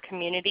available to our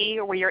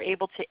community where you're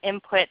able to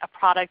input a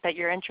product that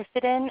you're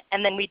interested in,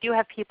 and then we do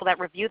have people that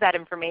review that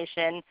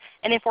information.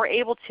 And if we're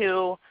able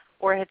to,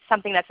 or if it's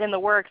something that's in the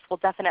works, we'll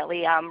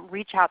definitely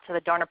reach out to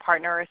the donor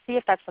partner or see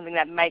if that's something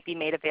that might be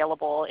made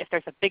available if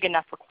there's a big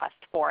enough request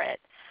for it.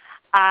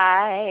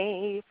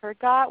 I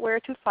forgot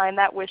where to find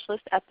that wish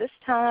list at this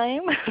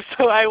time,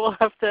 so I will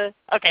have to,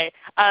 okay.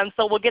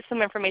 So we'll get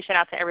some information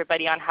out to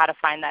everybody on how to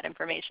find that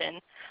information.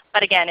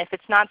 But again, if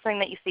it's not something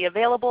that you see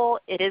available,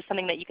 it is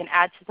something that you can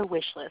add to the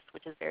wish list,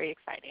 which is very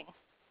exciting.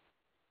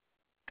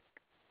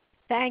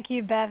 Thank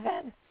you,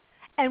 Bevan.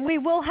 And we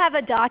will have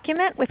a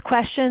document with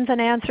questions and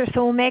answers,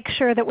 so we'll make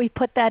sure that we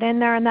put that in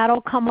there, and that will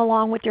come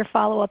along with your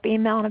follow-up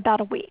email in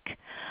about a week.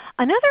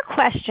 Another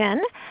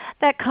question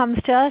that comes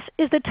to us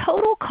is the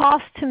total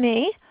cost to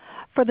me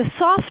for the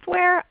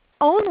software,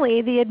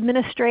 only the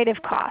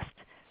administrative cost.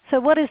 So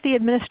what does the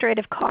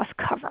administrative cost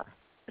cover?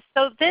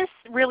 So this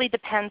really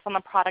depends on the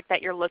product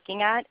that you're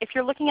looking at. If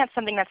you're looking at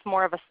something that's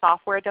more of a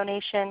software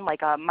donation,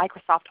 like a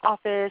Microsoft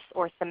Office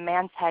or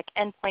Symantec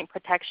endpoint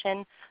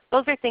protection,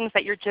 those are things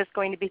that you're just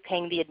going to be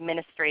paying the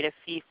administrative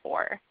fee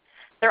for.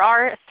 There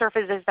are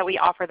services that we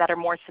offer that are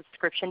more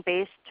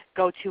subscription-based,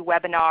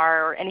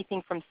 GoToWebinar or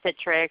anything from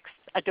Citrix,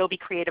 Adobe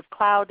Creative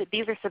Cloud.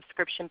 These are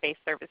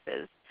subscription-based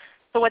services.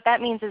 So what that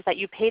means is that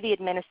you pay the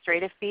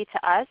administrative fee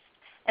to us,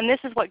 and this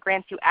is what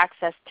grants you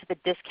access to the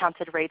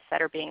discounted rates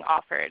that are being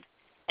offered.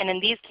 And in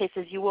these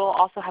cases, you will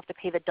also have to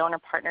pay the donor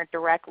partner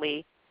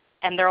directly,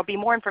 and there will be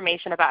more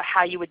information about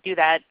how you would do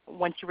that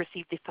once you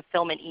receive the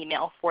fulfillment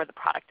email for the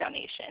product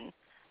donation.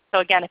 So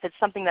again, if it's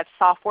something that's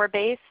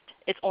software-based,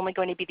 it's only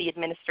going to be the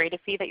administrative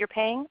fee that you're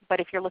paying. But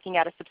if you're looking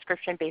at a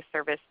subscription-based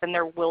service, then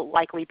there will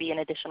likely be an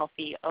additional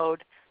fee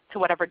owed to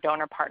whatever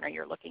donor partner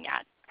you're looking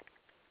at.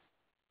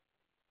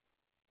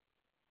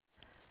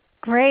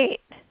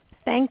 Great.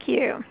 Thank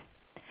you.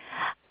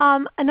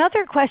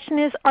 Another question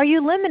is, are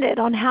you limited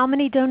on how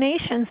many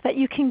donations that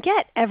you can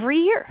get every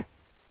year?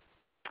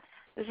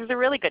 This is a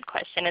really good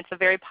question. It's a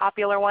very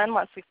popular one.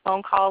 Lots of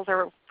phone calls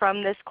are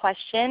from this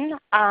question.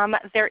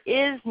 There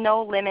is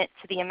no limit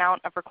to the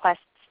amount of requests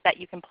that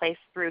you can place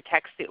through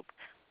TechSoup.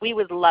 We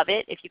would love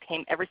it if you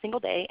came every single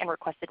day and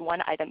requested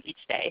one item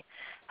each day.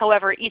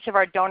 However, each of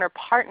our donor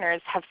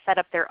partners have set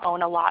up their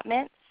own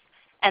allotments,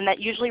 and that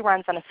usually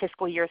runs on a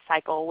fiscal year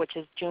cycle, which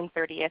is June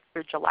 30th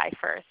through July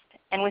 1st.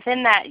 And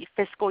within that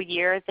fiscal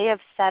year, they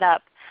have set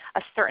up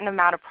a certain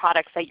amount of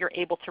products that you're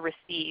able to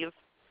receive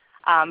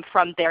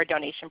from their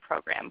donation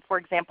program. For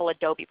example,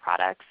 Adobe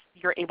products,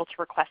 you're able to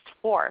request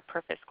 4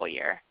 per fiscal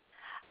year.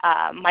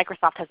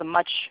 Microsoft has a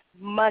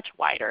much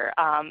wider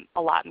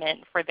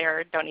allotment for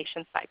their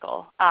donation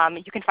cycle.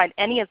 You can find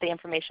any of the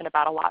information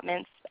about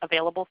allotments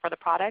available for the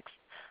products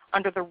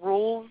under the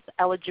Rules,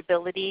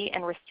 Eligibility,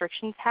 and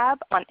Restrictions tab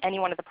on any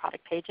one of the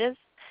product pages.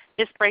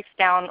 This breaks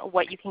down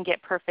what you can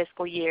get per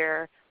fiscal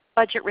year,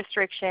 budget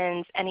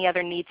restrictions, any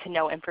other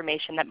need-to-know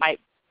information that might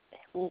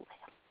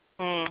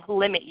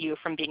limit you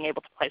from being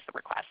able to place a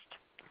request.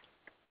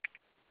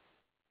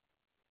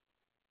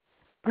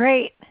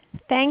 Great.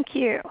 Thank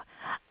you.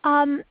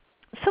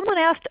 Someone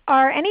asked,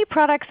 are any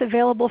products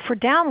available for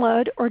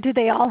download, or do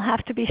they all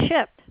have to be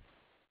shipped?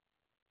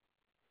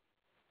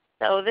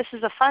 So this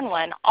is a fun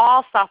one.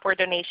 All software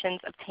donations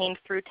obtained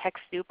through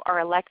TechSoup are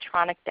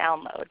electronic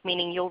download,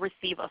 meaning you'll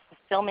receive a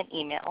fulfillment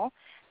email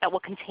that will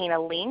contain a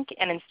link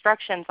and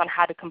instructions on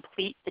how to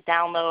complete the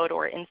download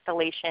or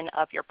installation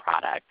of your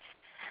product.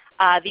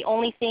 The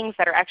only things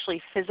that are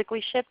actually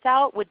physically shipped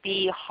out would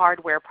be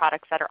hardware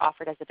products that are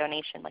offered as a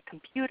donation, like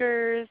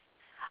computers,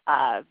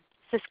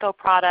 Cisco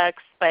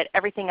products, but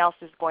everything else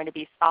is going to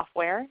be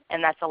software,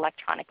 and that's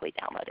electronically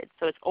downloaded.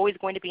 So it's always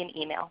going to be an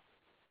email.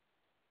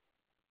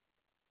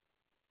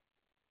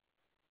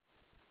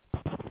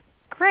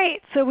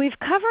 Great. So we've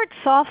covered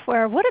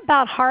software. What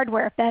about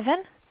hardware,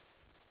 Bevan?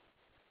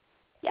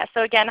 Yeah,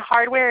 so again,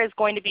 hardware is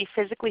going to be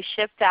physically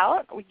shipped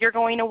out. You're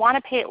going to want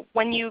to pay,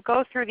 when you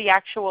go through the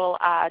actual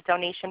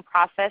donation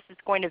process, it's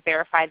going to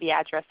verify the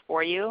address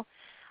for you.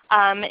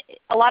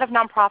 A lot of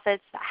nonprofits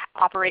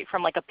operate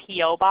from like a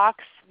PO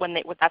box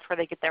that's where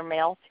they get their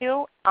mail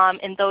to.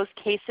 In those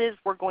cases,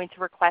 we're going to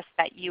request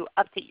that you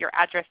update your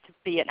address to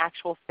be an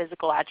actual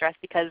physical address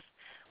because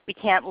we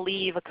can't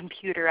leave a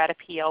computer at a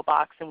PO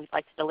box, and we'd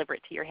like to deliver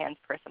it to your hands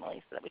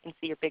personally so that we can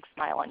see your big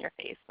smile on your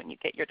face when you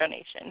get your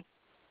donation.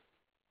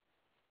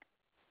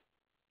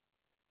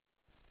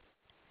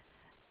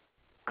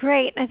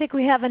 Great. I think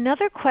we have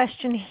another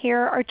question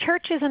here. Are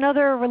churches and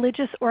other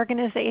religious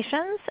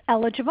organizations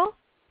eligible?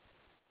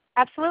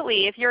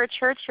 Absolutely. If you're a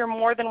church, you're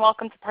more than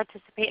welcome to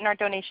participate in our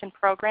donation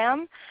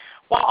program.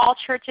 While all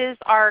churches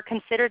are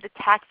considered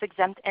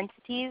tax-exempt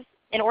entities,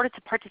 in order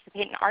to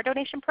participate in our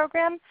donation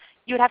program,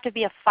 you would have to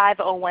be a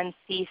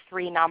 501c3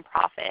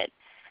 nonprofit.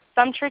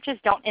 Some churches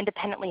don't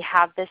independently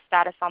have this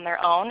status on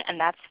their own, and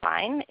that's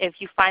fine. If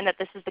you find that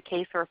this is the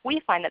case, or if we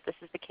find that this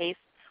is the case,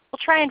 we'll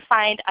try and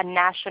find a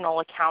national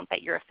account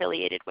that you're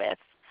affiliated with.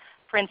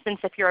 For instance,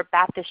 if you're a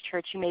Baptist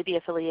church, you may be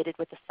affiliated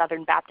with the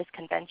Southern Baptist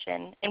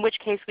Convention, in which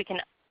case we can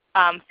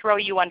throw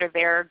you under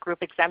their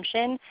group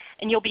exemption,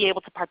 and you'll be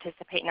able to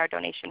participate in our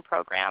donation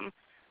program.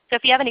 So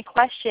if you have any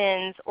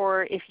questions,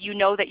 or if you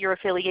know that you're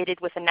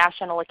affiliated with a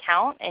national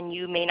account and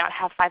you may not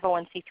have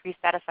 501c3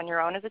 status on your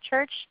own as a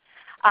church,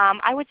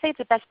 I would say it's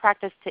a best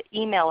practice to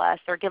email us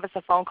or give us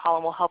a phone call,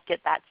 and we'll help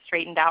get that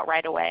straightened out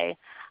right away.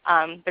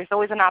 There's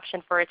always an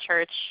option for a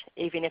church,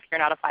 even if you're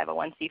not a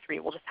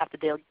 501c3. We'll just have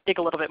to dig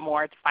a little bit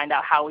more to find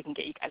out how we can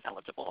get you guys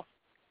eligible.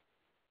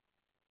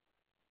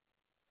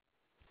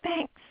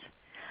 Thanks.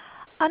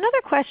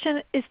 Another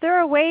question, is there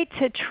a way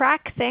to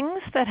track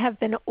things that have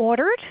been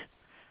ordered?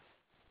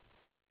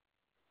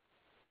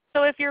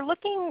 So if you're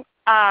looking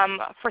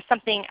for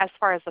something as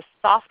far as a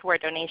software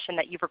donation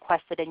that you've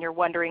requested and you're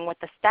wondering what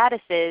the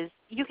status is,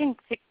 you can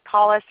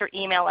call us or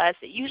email us.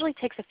 It usually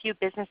takes a few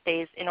business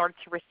days in order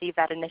to receive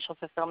that initial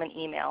fulfillment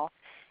email.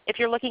 If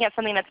you're looking at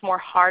something that's more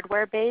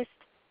hardware-based,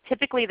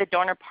 typically the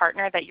donor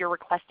partner that you're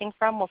requesting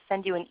from will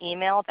send you an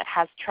email that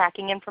has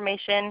tracking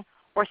information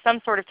or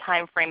some sort of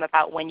time frame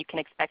about when you can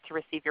expect to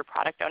receive your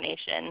product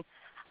donation.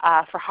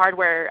 For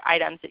hardware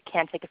items, it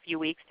can take a few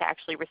weeks to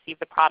actually receive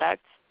the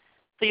product.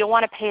 So you'll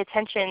want to pay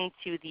attention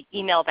to the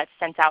email that's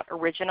sent out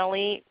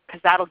originally,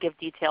 because that will give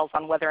details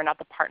on whether or not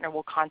the partner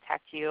will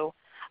contact you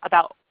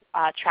about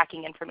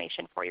tracking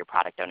information for your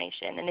product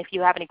donation. And if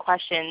you have any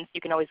questions,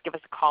 you can always give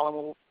us a call and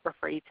we'll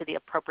refer you to the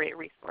appropriate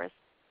resource.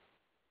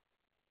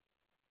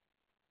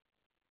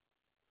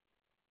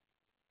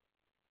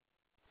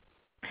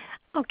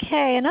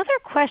 Okay, another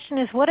question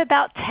is, what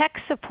about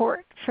tech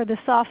support for the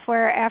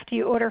software after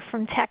you order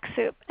from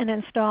TechSoup and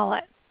install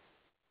it?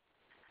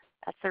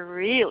 That's a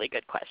really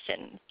good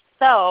question.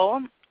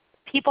 So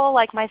people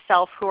like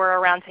myself who are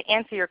around to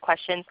answer your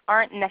questions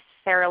aren't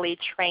necessarily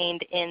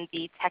trained in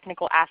the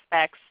technical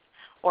aspects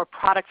or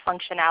product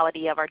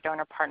functionality of our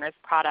donor partners'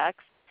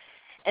 products.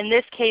 In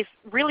this case,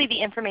 really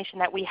the information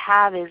that we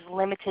have is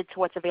limited to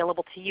what's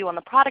available to you on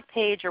the product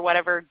page or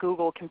whatever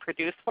Google can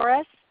produce for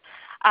us.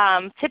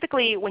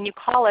 Typically when you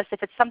call us,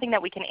 if it's something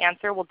that we can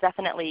answer, we'll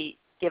definitely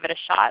give it a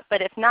shot.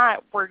 But if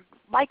not, we're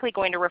likely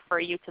going to refer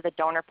you to the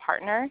donor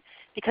partner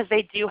because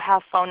they do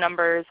have phone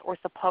numbers or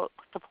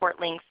support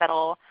links that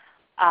will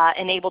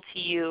enable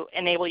you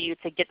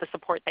to get the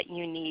support that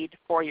you need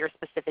for your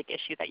specific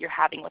issue that you're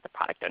having with the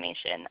product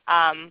donation.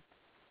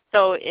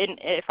 So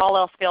if all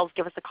else fails,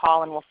 give us a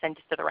call and we'll send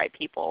you to the right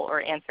people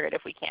or answer it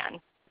if we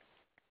can.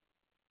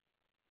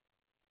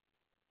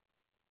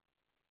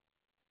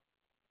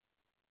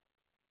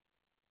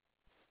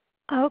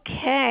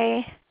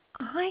 Okay,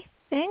 I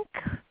think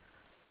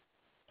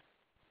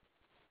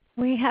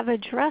we have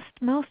addressed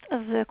most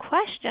of the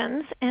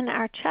questions in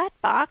our chat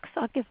box.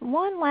 I'll give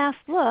one last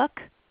look.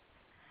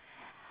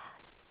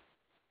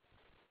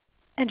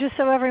 And just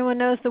so everyone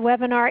knows, the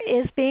webinar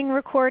is being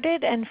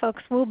recorded and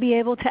folks will be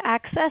able to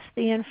access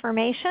the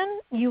information.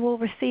 You will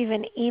receive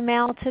an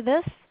email to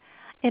this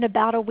in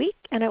about a week,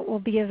 and it will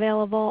be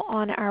available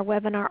on our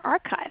webinar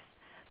archive.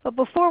 But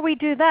before we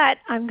do that,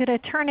 I'm going to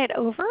turn it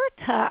over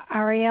to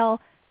Ariel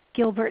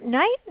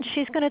Gilbert-Knight.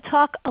 She's going to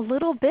talk a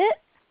little bit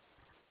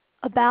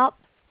about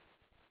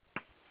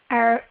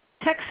our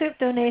TechSoup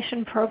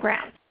donation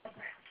program.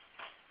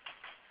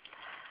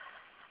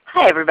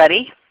 Hi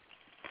everybody.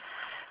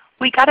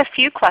 We got a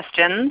few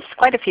questions,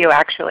 quite a few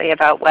actually,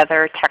 about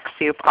whether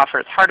TechSoup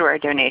offers hardware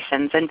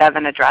donations, and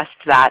Bevan addressed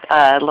that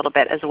a little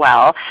bit as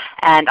well.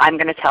 And I'm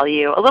going to tell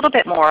you a little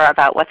bit more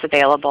about what's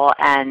available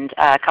and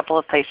a couple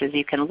of places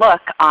you can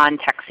look on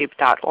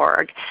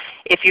TechSoup.org.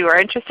 If you are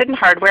interested in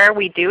hardware,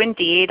 we do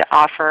indeed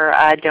offer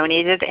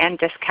donated and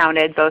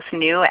discounted both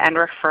new and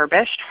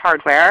refurbished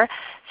hardware.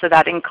 So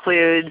that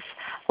includes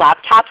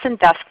laptops and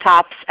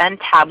desktops and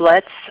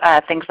tablets.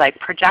 Things like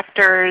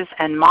projectors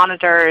and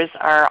monitors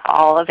are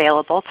all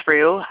available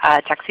through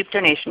TechSoup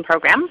donation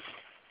programs.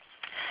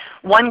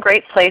 one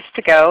great place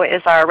to go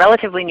is our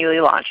relatively newly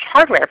launched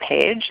hardware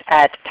page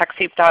at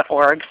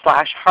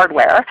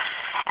TechSoup.org/hardware.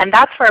 And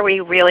that's where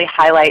we really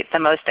highlight the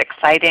most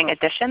exciting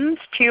additions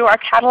to our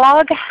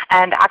catalog.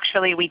 And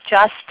actually we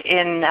just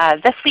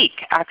this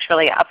week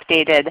actually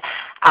updated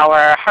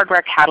our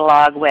hardware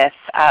catalog with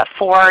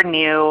 4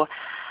 new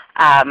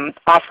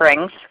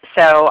offerings.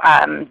 So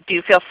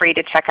do feel free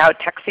to check out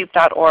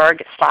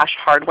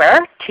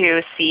TechSoup.org/hardware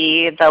to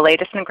see the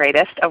latest and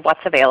greatest of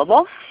what's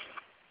available.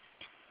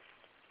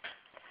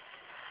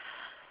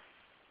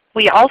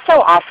 We also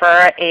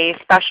offer a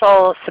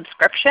special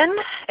subscription.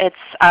 It's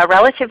a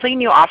relatively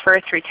new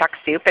offer through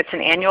TechSoup. It's an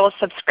annual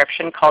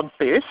subscription called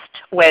Boost,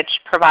 which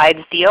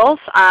provides deals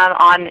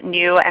on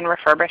new and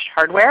refurbished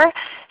hardware.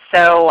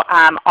 So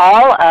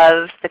all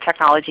of the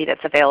technology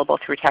that's available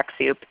through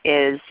TechSoup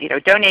is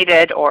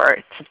donated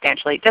or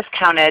substantially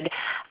discounted,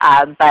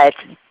 but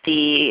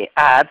the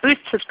Boost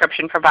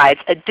subscription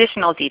provides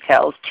additional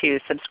details to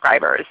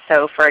subscribers.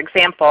 So for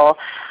example,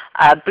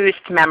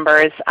 Boost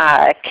members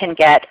can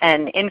get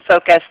an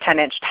InFocus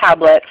 10-inch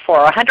tablet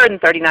for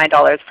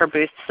 $139 for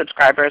Boost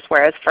subscribers,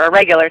 whereas for a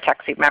regular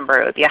TechSoup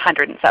member it would be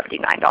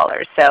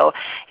 $179. So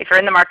if you're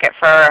in the market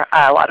for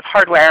a lot of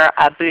hardware,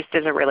 Boost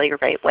is a really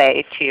great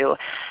way to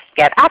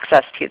get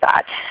access to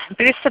that.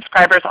 Boost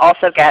subscribers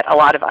also get a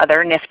lot of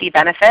other nifty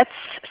benefits,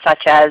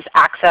 such as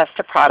access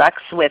to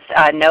products with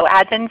no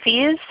admin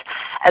fees,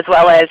 as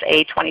well as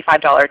a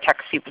 $25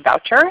 TechSoup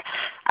voucher.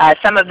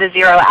 Some of the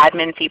zero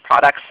admin fee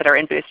products that are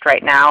in Boost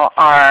right now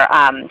are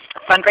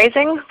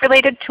fundraising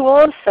related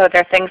tools. So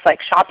they're things like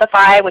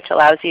Shopify, which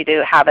allows you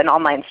to have an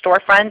online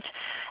storefront,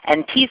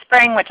 and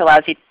Teespring, which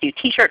allows you to do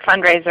t-shirt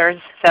fundraisers.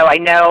 So I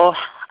know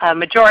a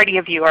majority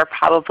of you are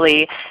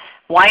probably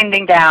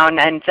winding down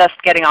and just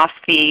getting off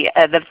the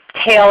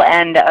tail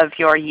end of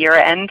your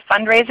year-end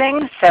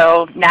fundraising.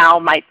 So now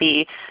might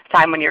be the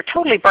time when you're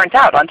totally burnt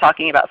out on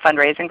talking about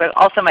fundraising, but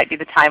also might be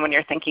the time when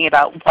you're thinking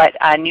about what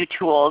new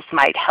tools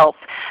might help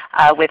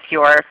with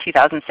your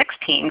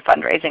 2016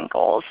 fundraising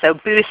goals. So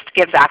Boost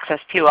gives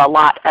access to a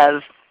lot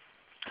of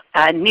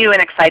new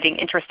and exciting,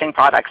 interesting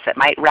products that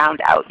might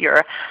round out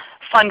your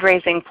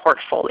fundraising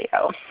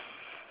portfolio.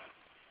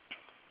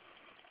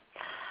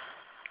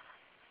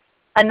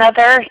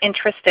 Another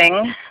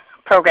interesting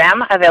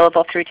program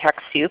available through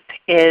TechSoup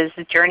is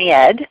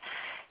JourneyEd.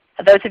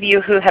 Those of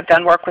you who have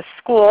done work with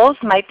schools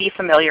might be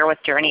familiar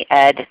with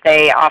JourneyEd.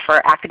 They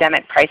offer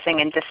academic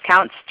pricing and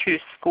discounts to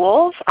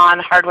schools on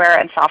hardware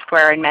and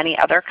software and many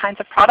other kinds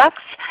of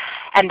products.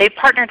 And they've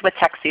partnered with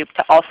TechSoup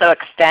to also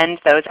extend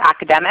those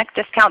academic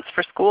discounts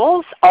for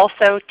schools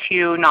also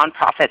to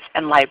nonprofits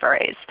and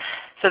libraries.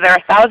 So there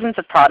are thousands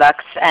of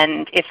products,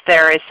 and if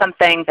there is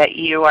something that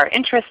you are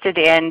interested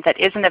in that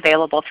isn't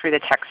available through the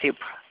TechSoup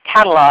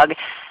catalog,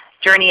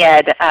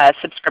 JourneyEd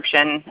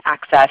subscription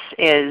access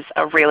is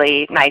a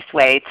really nice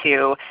way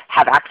to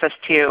have access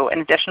to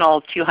an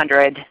additional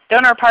 200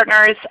 donor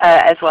partners,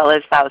 as well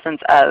as thousands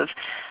of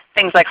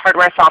things like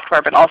hardware,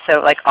 software, but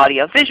also like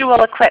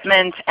audio-visual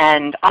equipment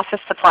and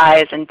office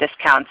supplies and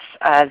discounts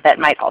that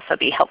might also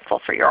be helpful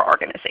for your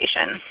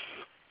organization.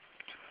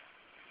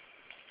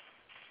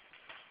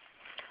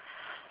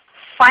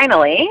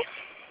 Finally,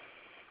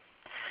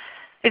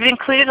 we've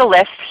included a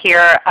list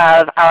here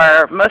of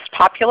our most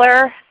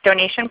popular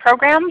donation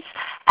programs,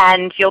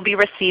 and you'll be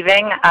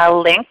receiving a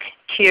link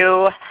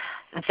to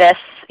this.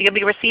 You'll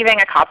be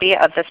receiving a copy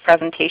of this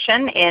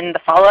presentation in the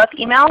follow-up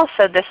email,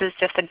 so this is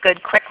just a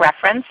good quick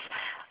reference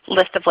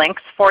list of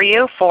links for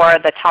you for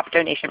the top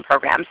donation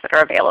programs that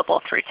are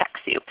available through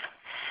TechSoup.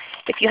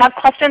 If you have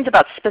questions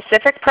about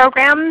specific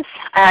programs,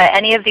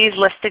 any of these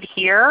listed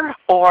here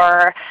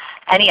or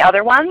any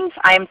other ones,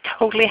 I'm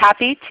totally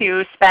happy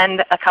to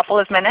spend a couple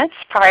of minutes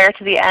prior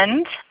to the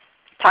end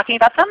talking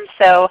about them.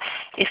 So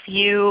if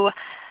you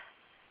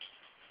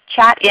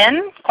chat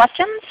in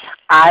questions,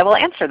 I will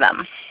answer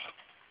them.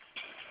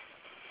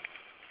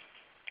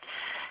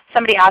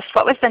 Somebody asked,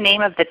 what was the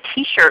name of the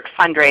t-shirt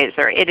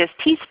fundraiser? It is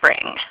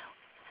Teespring.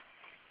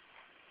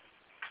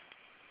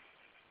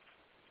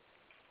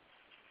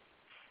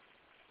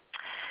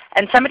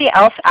 And somebody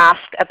else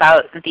asked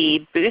about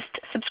the Boost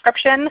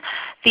subscription.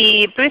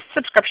 The Boost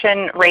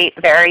subscription rate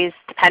varies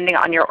depending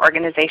on your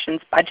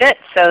organization's budget.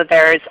 So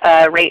there's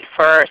a rate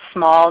for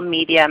small,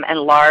 medium,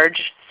 and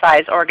large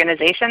size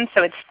organizations.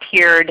 So it's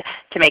tiered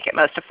to make it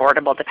most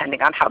affordable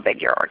depending on how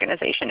big your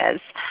organization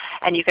is.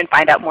 And you can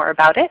find out more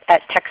about it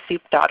at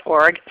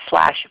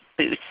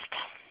TechSoup.org/boost.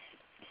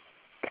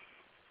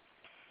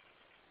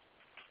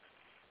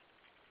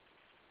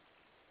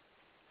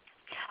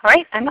 All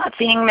right, I'm not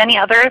seeing many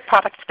other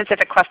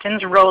product-specific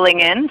questions rolling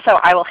in, so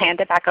I will hand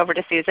it back over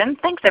to Susan.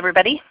 Thanks,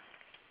 everybody.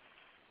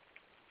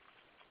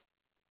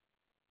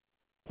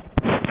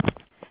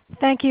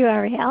 Thank you,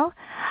 Ariel.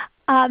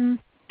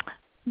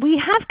 We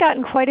have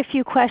gotten quite a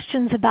few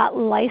questions about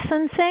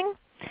licensing.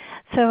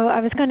 So I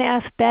was going to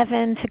ask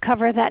Bevan to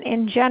cover that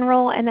in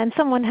general, and then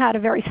someone had a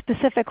very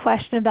specific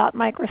question about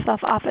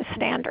Microsoft Office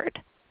Standard.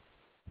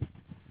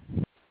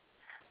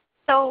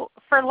 So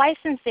for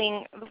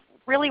licensing,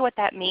 really what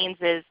that means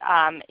is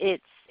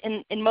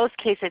in most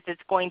cases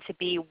it's going to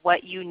be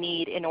what you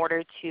need in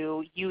order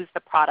to use the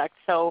product.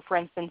 So for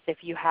instance,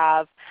 if you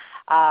have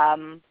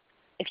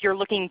if you're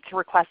looking to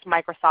request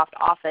Microsoft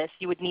Office,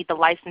 you would need the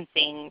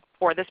licensing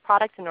for this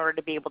product in order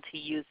to be able to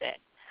use it.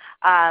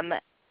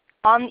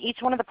 On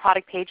each one of the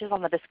product pages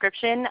on the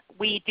description,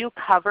 we do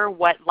cover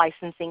what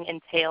licensing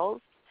entails.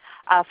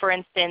 For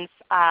instance,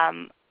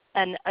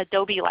 an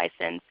Adobe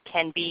license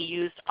can be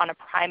used on a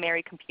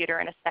primary computer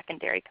and a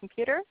secondary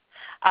computer,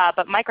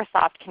 but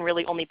Microsoft can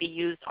really only be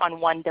used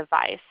on one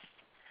device.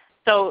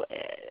 So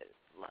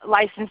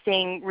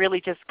licensing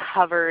really just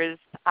covers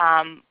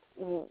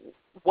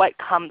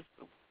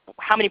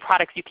how many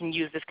products you can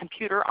use this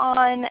computer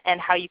on, and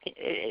how you can.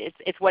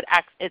 It's what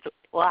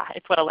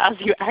allows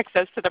you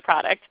access to the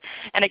product.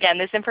 And again,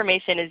 this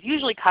information is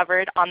usually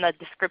covered on the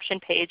description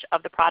page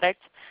of the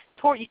product,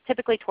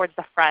 typically towards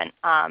the front.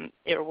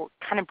 It will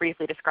kind of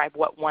briefly describe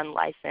what one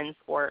license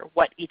or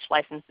what each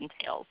license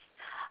entails.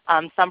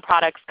 Some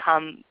products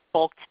come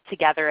bulked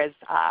together as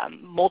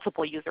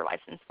multiple user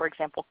license. For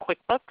example,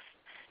 QuickBooks,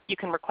 you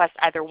can request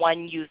either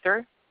one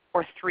user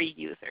or 3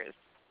 users.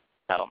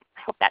 So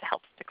I hope that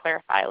helps to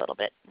clarify a little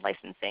bit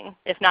licensing.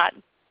 If not,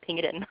 ping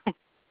it in.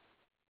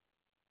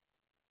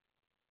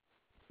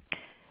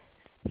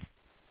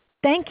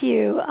 Thank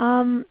you.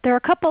 There are a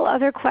couple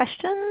other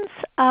questions.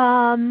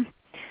 For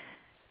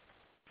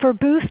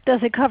Boost,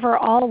 does it cover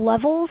all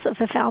levels of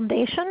the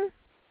foundation?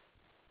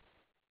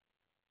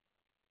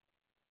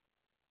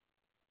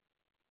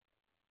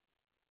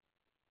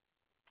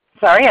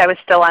 Sorry, I was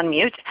still on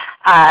mute.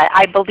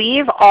 I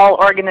believe all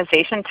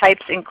organization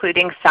types,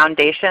 including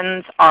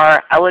foundations,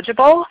 are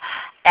eligible,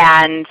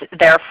 and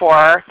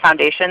therefore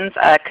foundations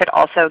could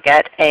also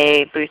get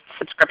a Boost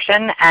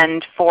subscription.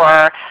 And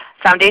for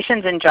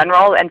foundations in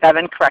general, and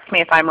Bevan, correct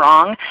me if I'm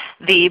wrong,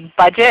 the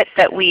budget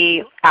that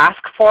we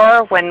ask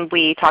for when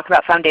we talk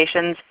about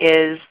foundations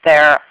is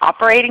their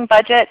operating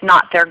budget,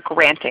 not their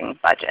granting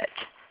budget.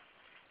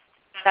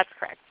 That's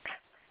correct.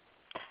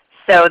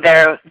 So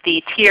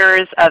the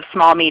tiers of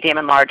small, medium,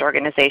 and large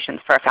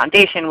organizations for a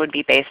foundation would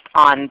be based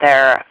on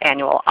their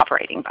annual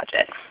operating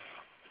budget.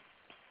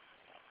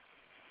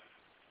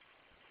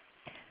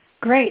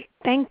 Great,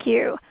 thank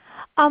you.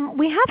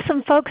 We have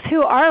some folks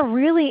who are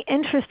really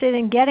interested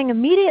in getting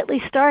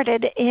immediately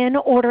started in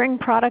ordering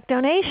product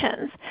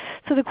donations.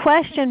 So the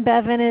question,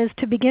 Bevan, is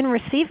to begin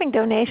receiving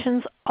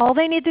donations, all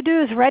they need to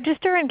do is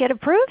register and get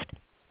approved?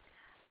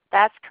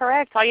 That's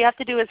correct. All you have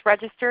to do is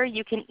register.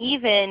 You can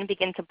even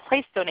begin to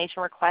place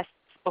donation requests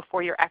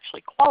before you're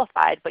actually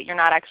qualified, but you're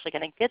not actually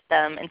going to get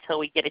them until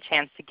we get a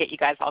chance to get you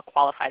guys all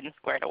qualified and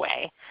squared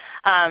away.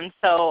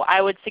 So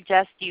I would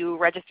suggest you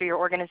register your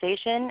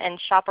organization and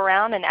shop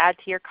around and add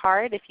to your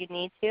card if you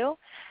need to.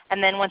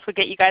 And then once we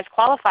get you guys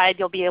qualified,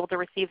 you'll be able to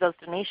receive those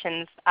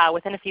donations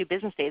within a few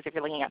business days if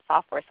you're looking at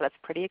software. So that's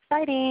pretty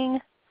exciting.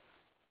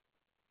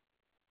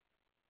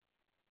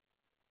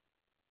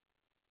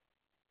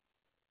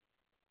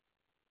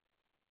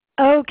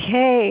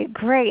 Okay,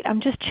 great.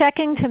 I'm just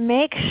checking to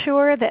make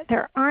sure that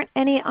there aren't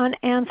any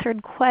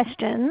unanswered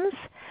questions.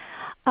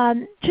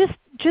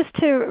 Just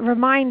to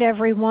remind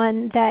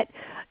everyone that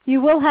you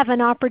will have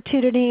an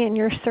opportunity in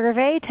your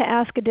survey to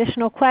ask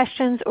additional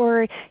questions,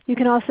 or you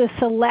can also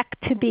select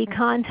to be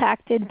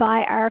contacted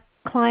by our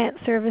client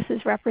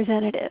services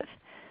representative.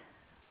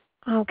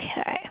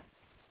 Okay.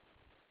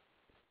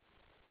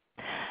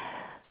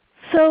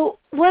 So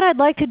what I'd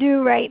like to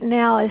do right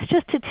now is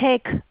just to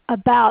take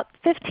about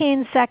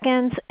 15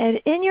 seconds, and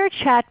in your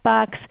chat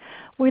box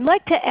we'd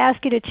like to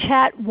ask you to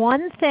chat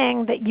one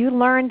thing that you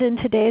learned in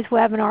today's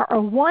webinar, or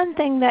one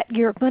thing that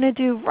you're going to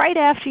do right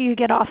after you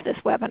get off this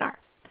webinar.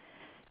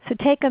 So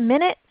take a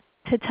minute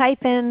to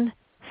type in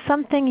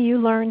something you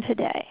learned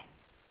today.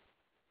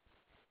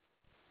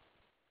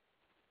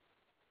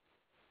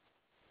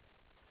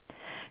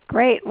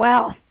 Great,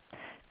 wow.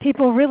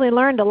 People really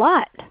learned a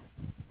lot.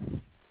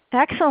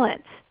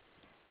 Excellent.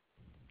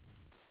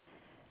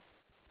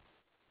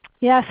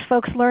 Yes,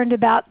 folks learned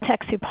about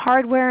TechSoup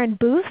hardware and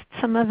Boost,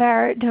 some of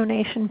our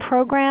donation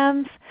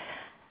programs.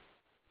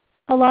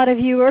 A lot of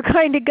you are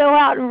going to go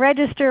out and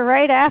register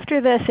right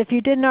after this if you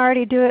didn't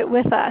already do it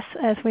with us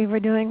as we were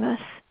doing this.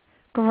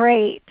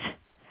 Great.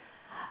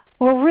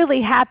 We're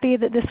really happy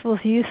that this was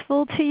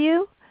useful to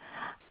you.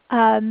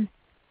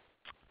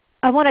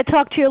 I want to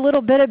talk to you a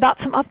little bit about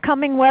some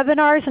upcoming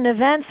webinars and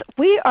events.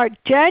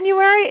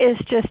 January is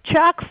just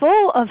chock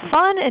full of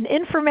fun and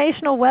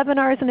informational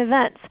webinars and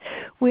events.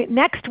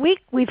 Next week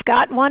we've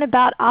got one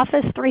about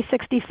Office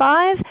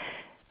 365,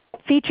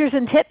 features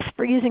and tips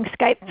for using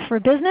Skype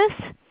for Business.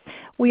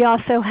 We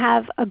also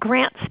have a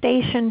Grant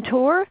Station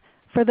tour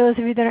for those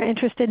of you that are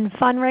interested in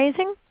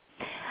fundraising.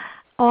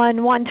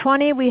 On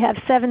 120 we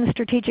have 7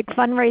 strategic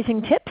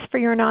fundraising tips for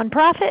your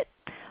nonprofit.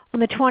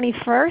 On the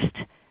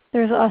 21st,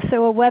 there's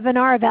also a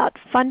webinar about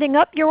funding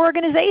up your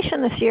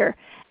organization this year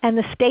and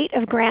the state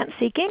of grant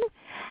seeking.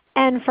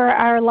 And for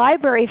our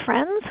library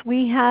friends,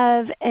 we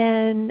have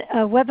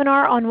a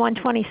webinar on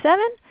 127,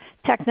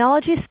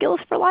 Technology Skills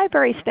for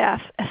Library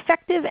Staff,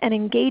 Effective and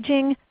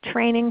Engaging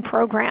Training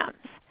Programs.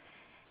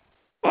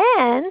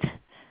 And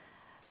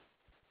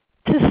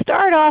to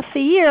start off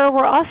the year,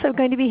 we're also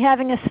going to be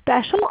having a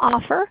special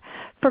offer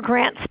for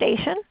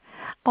GrantStation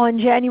on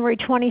January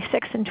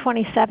 26th and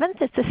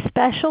 27th. It's a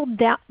special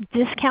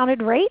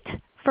discounted rate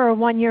for a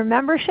 1-year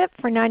membership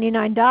for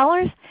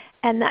 $99,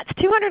 and that's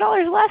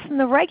 $200 less than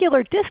the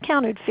regular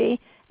discounted fee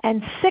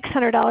and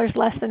 $600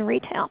 less than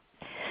retail.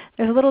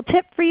 There's a little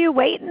tip for you.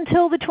 Wait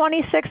until the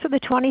 26th or the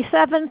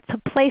 27th to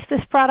place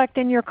this product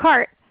in your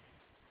cart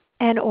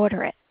and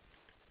order it.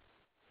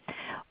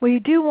 We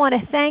do want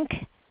to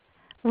thank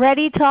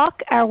ReadyTalk,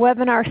 our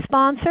webinar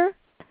sponsor,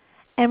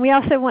 and we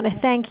also want to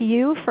thank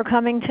you for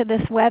coming to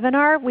this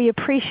webinar. We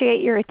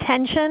appreciate your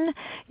attention,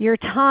 your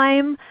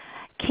time.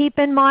 Keep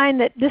in mind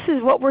that this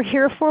is what we're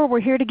here for. We're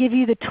here to give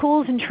you the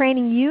tools and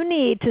training you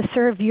need to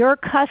serve your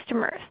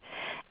customers,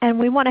 and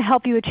we want to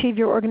help you achieve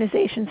your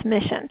organization's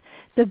mission.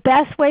 The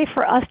best way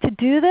for us to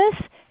do this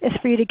is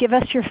for you to give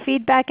us your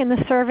feedback in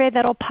the survey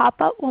that will pop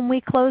up when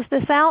we close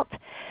this out.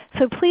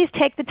 So please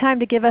take the time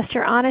to give us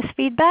your honest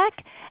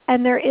feedback,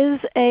 and there is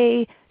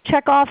a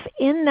check-off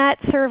in that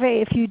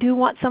survey if you do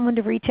want someone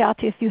to reach out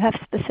to if you have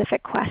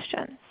specific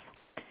questions.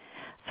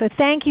 So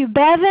thank you,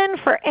 Bevan,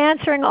 for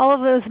answering all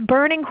of those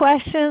burning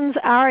questions,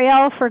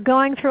 Ariel for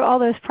going through all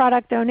those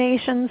product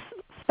donations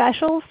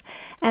specials,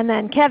 and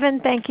then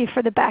Kevin, thank you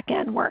for the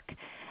back-end work.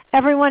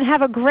 Everyone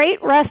have a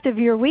great rest of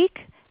your week,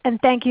 and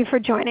thank you for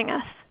joining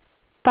us.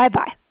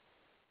 Bye-bye.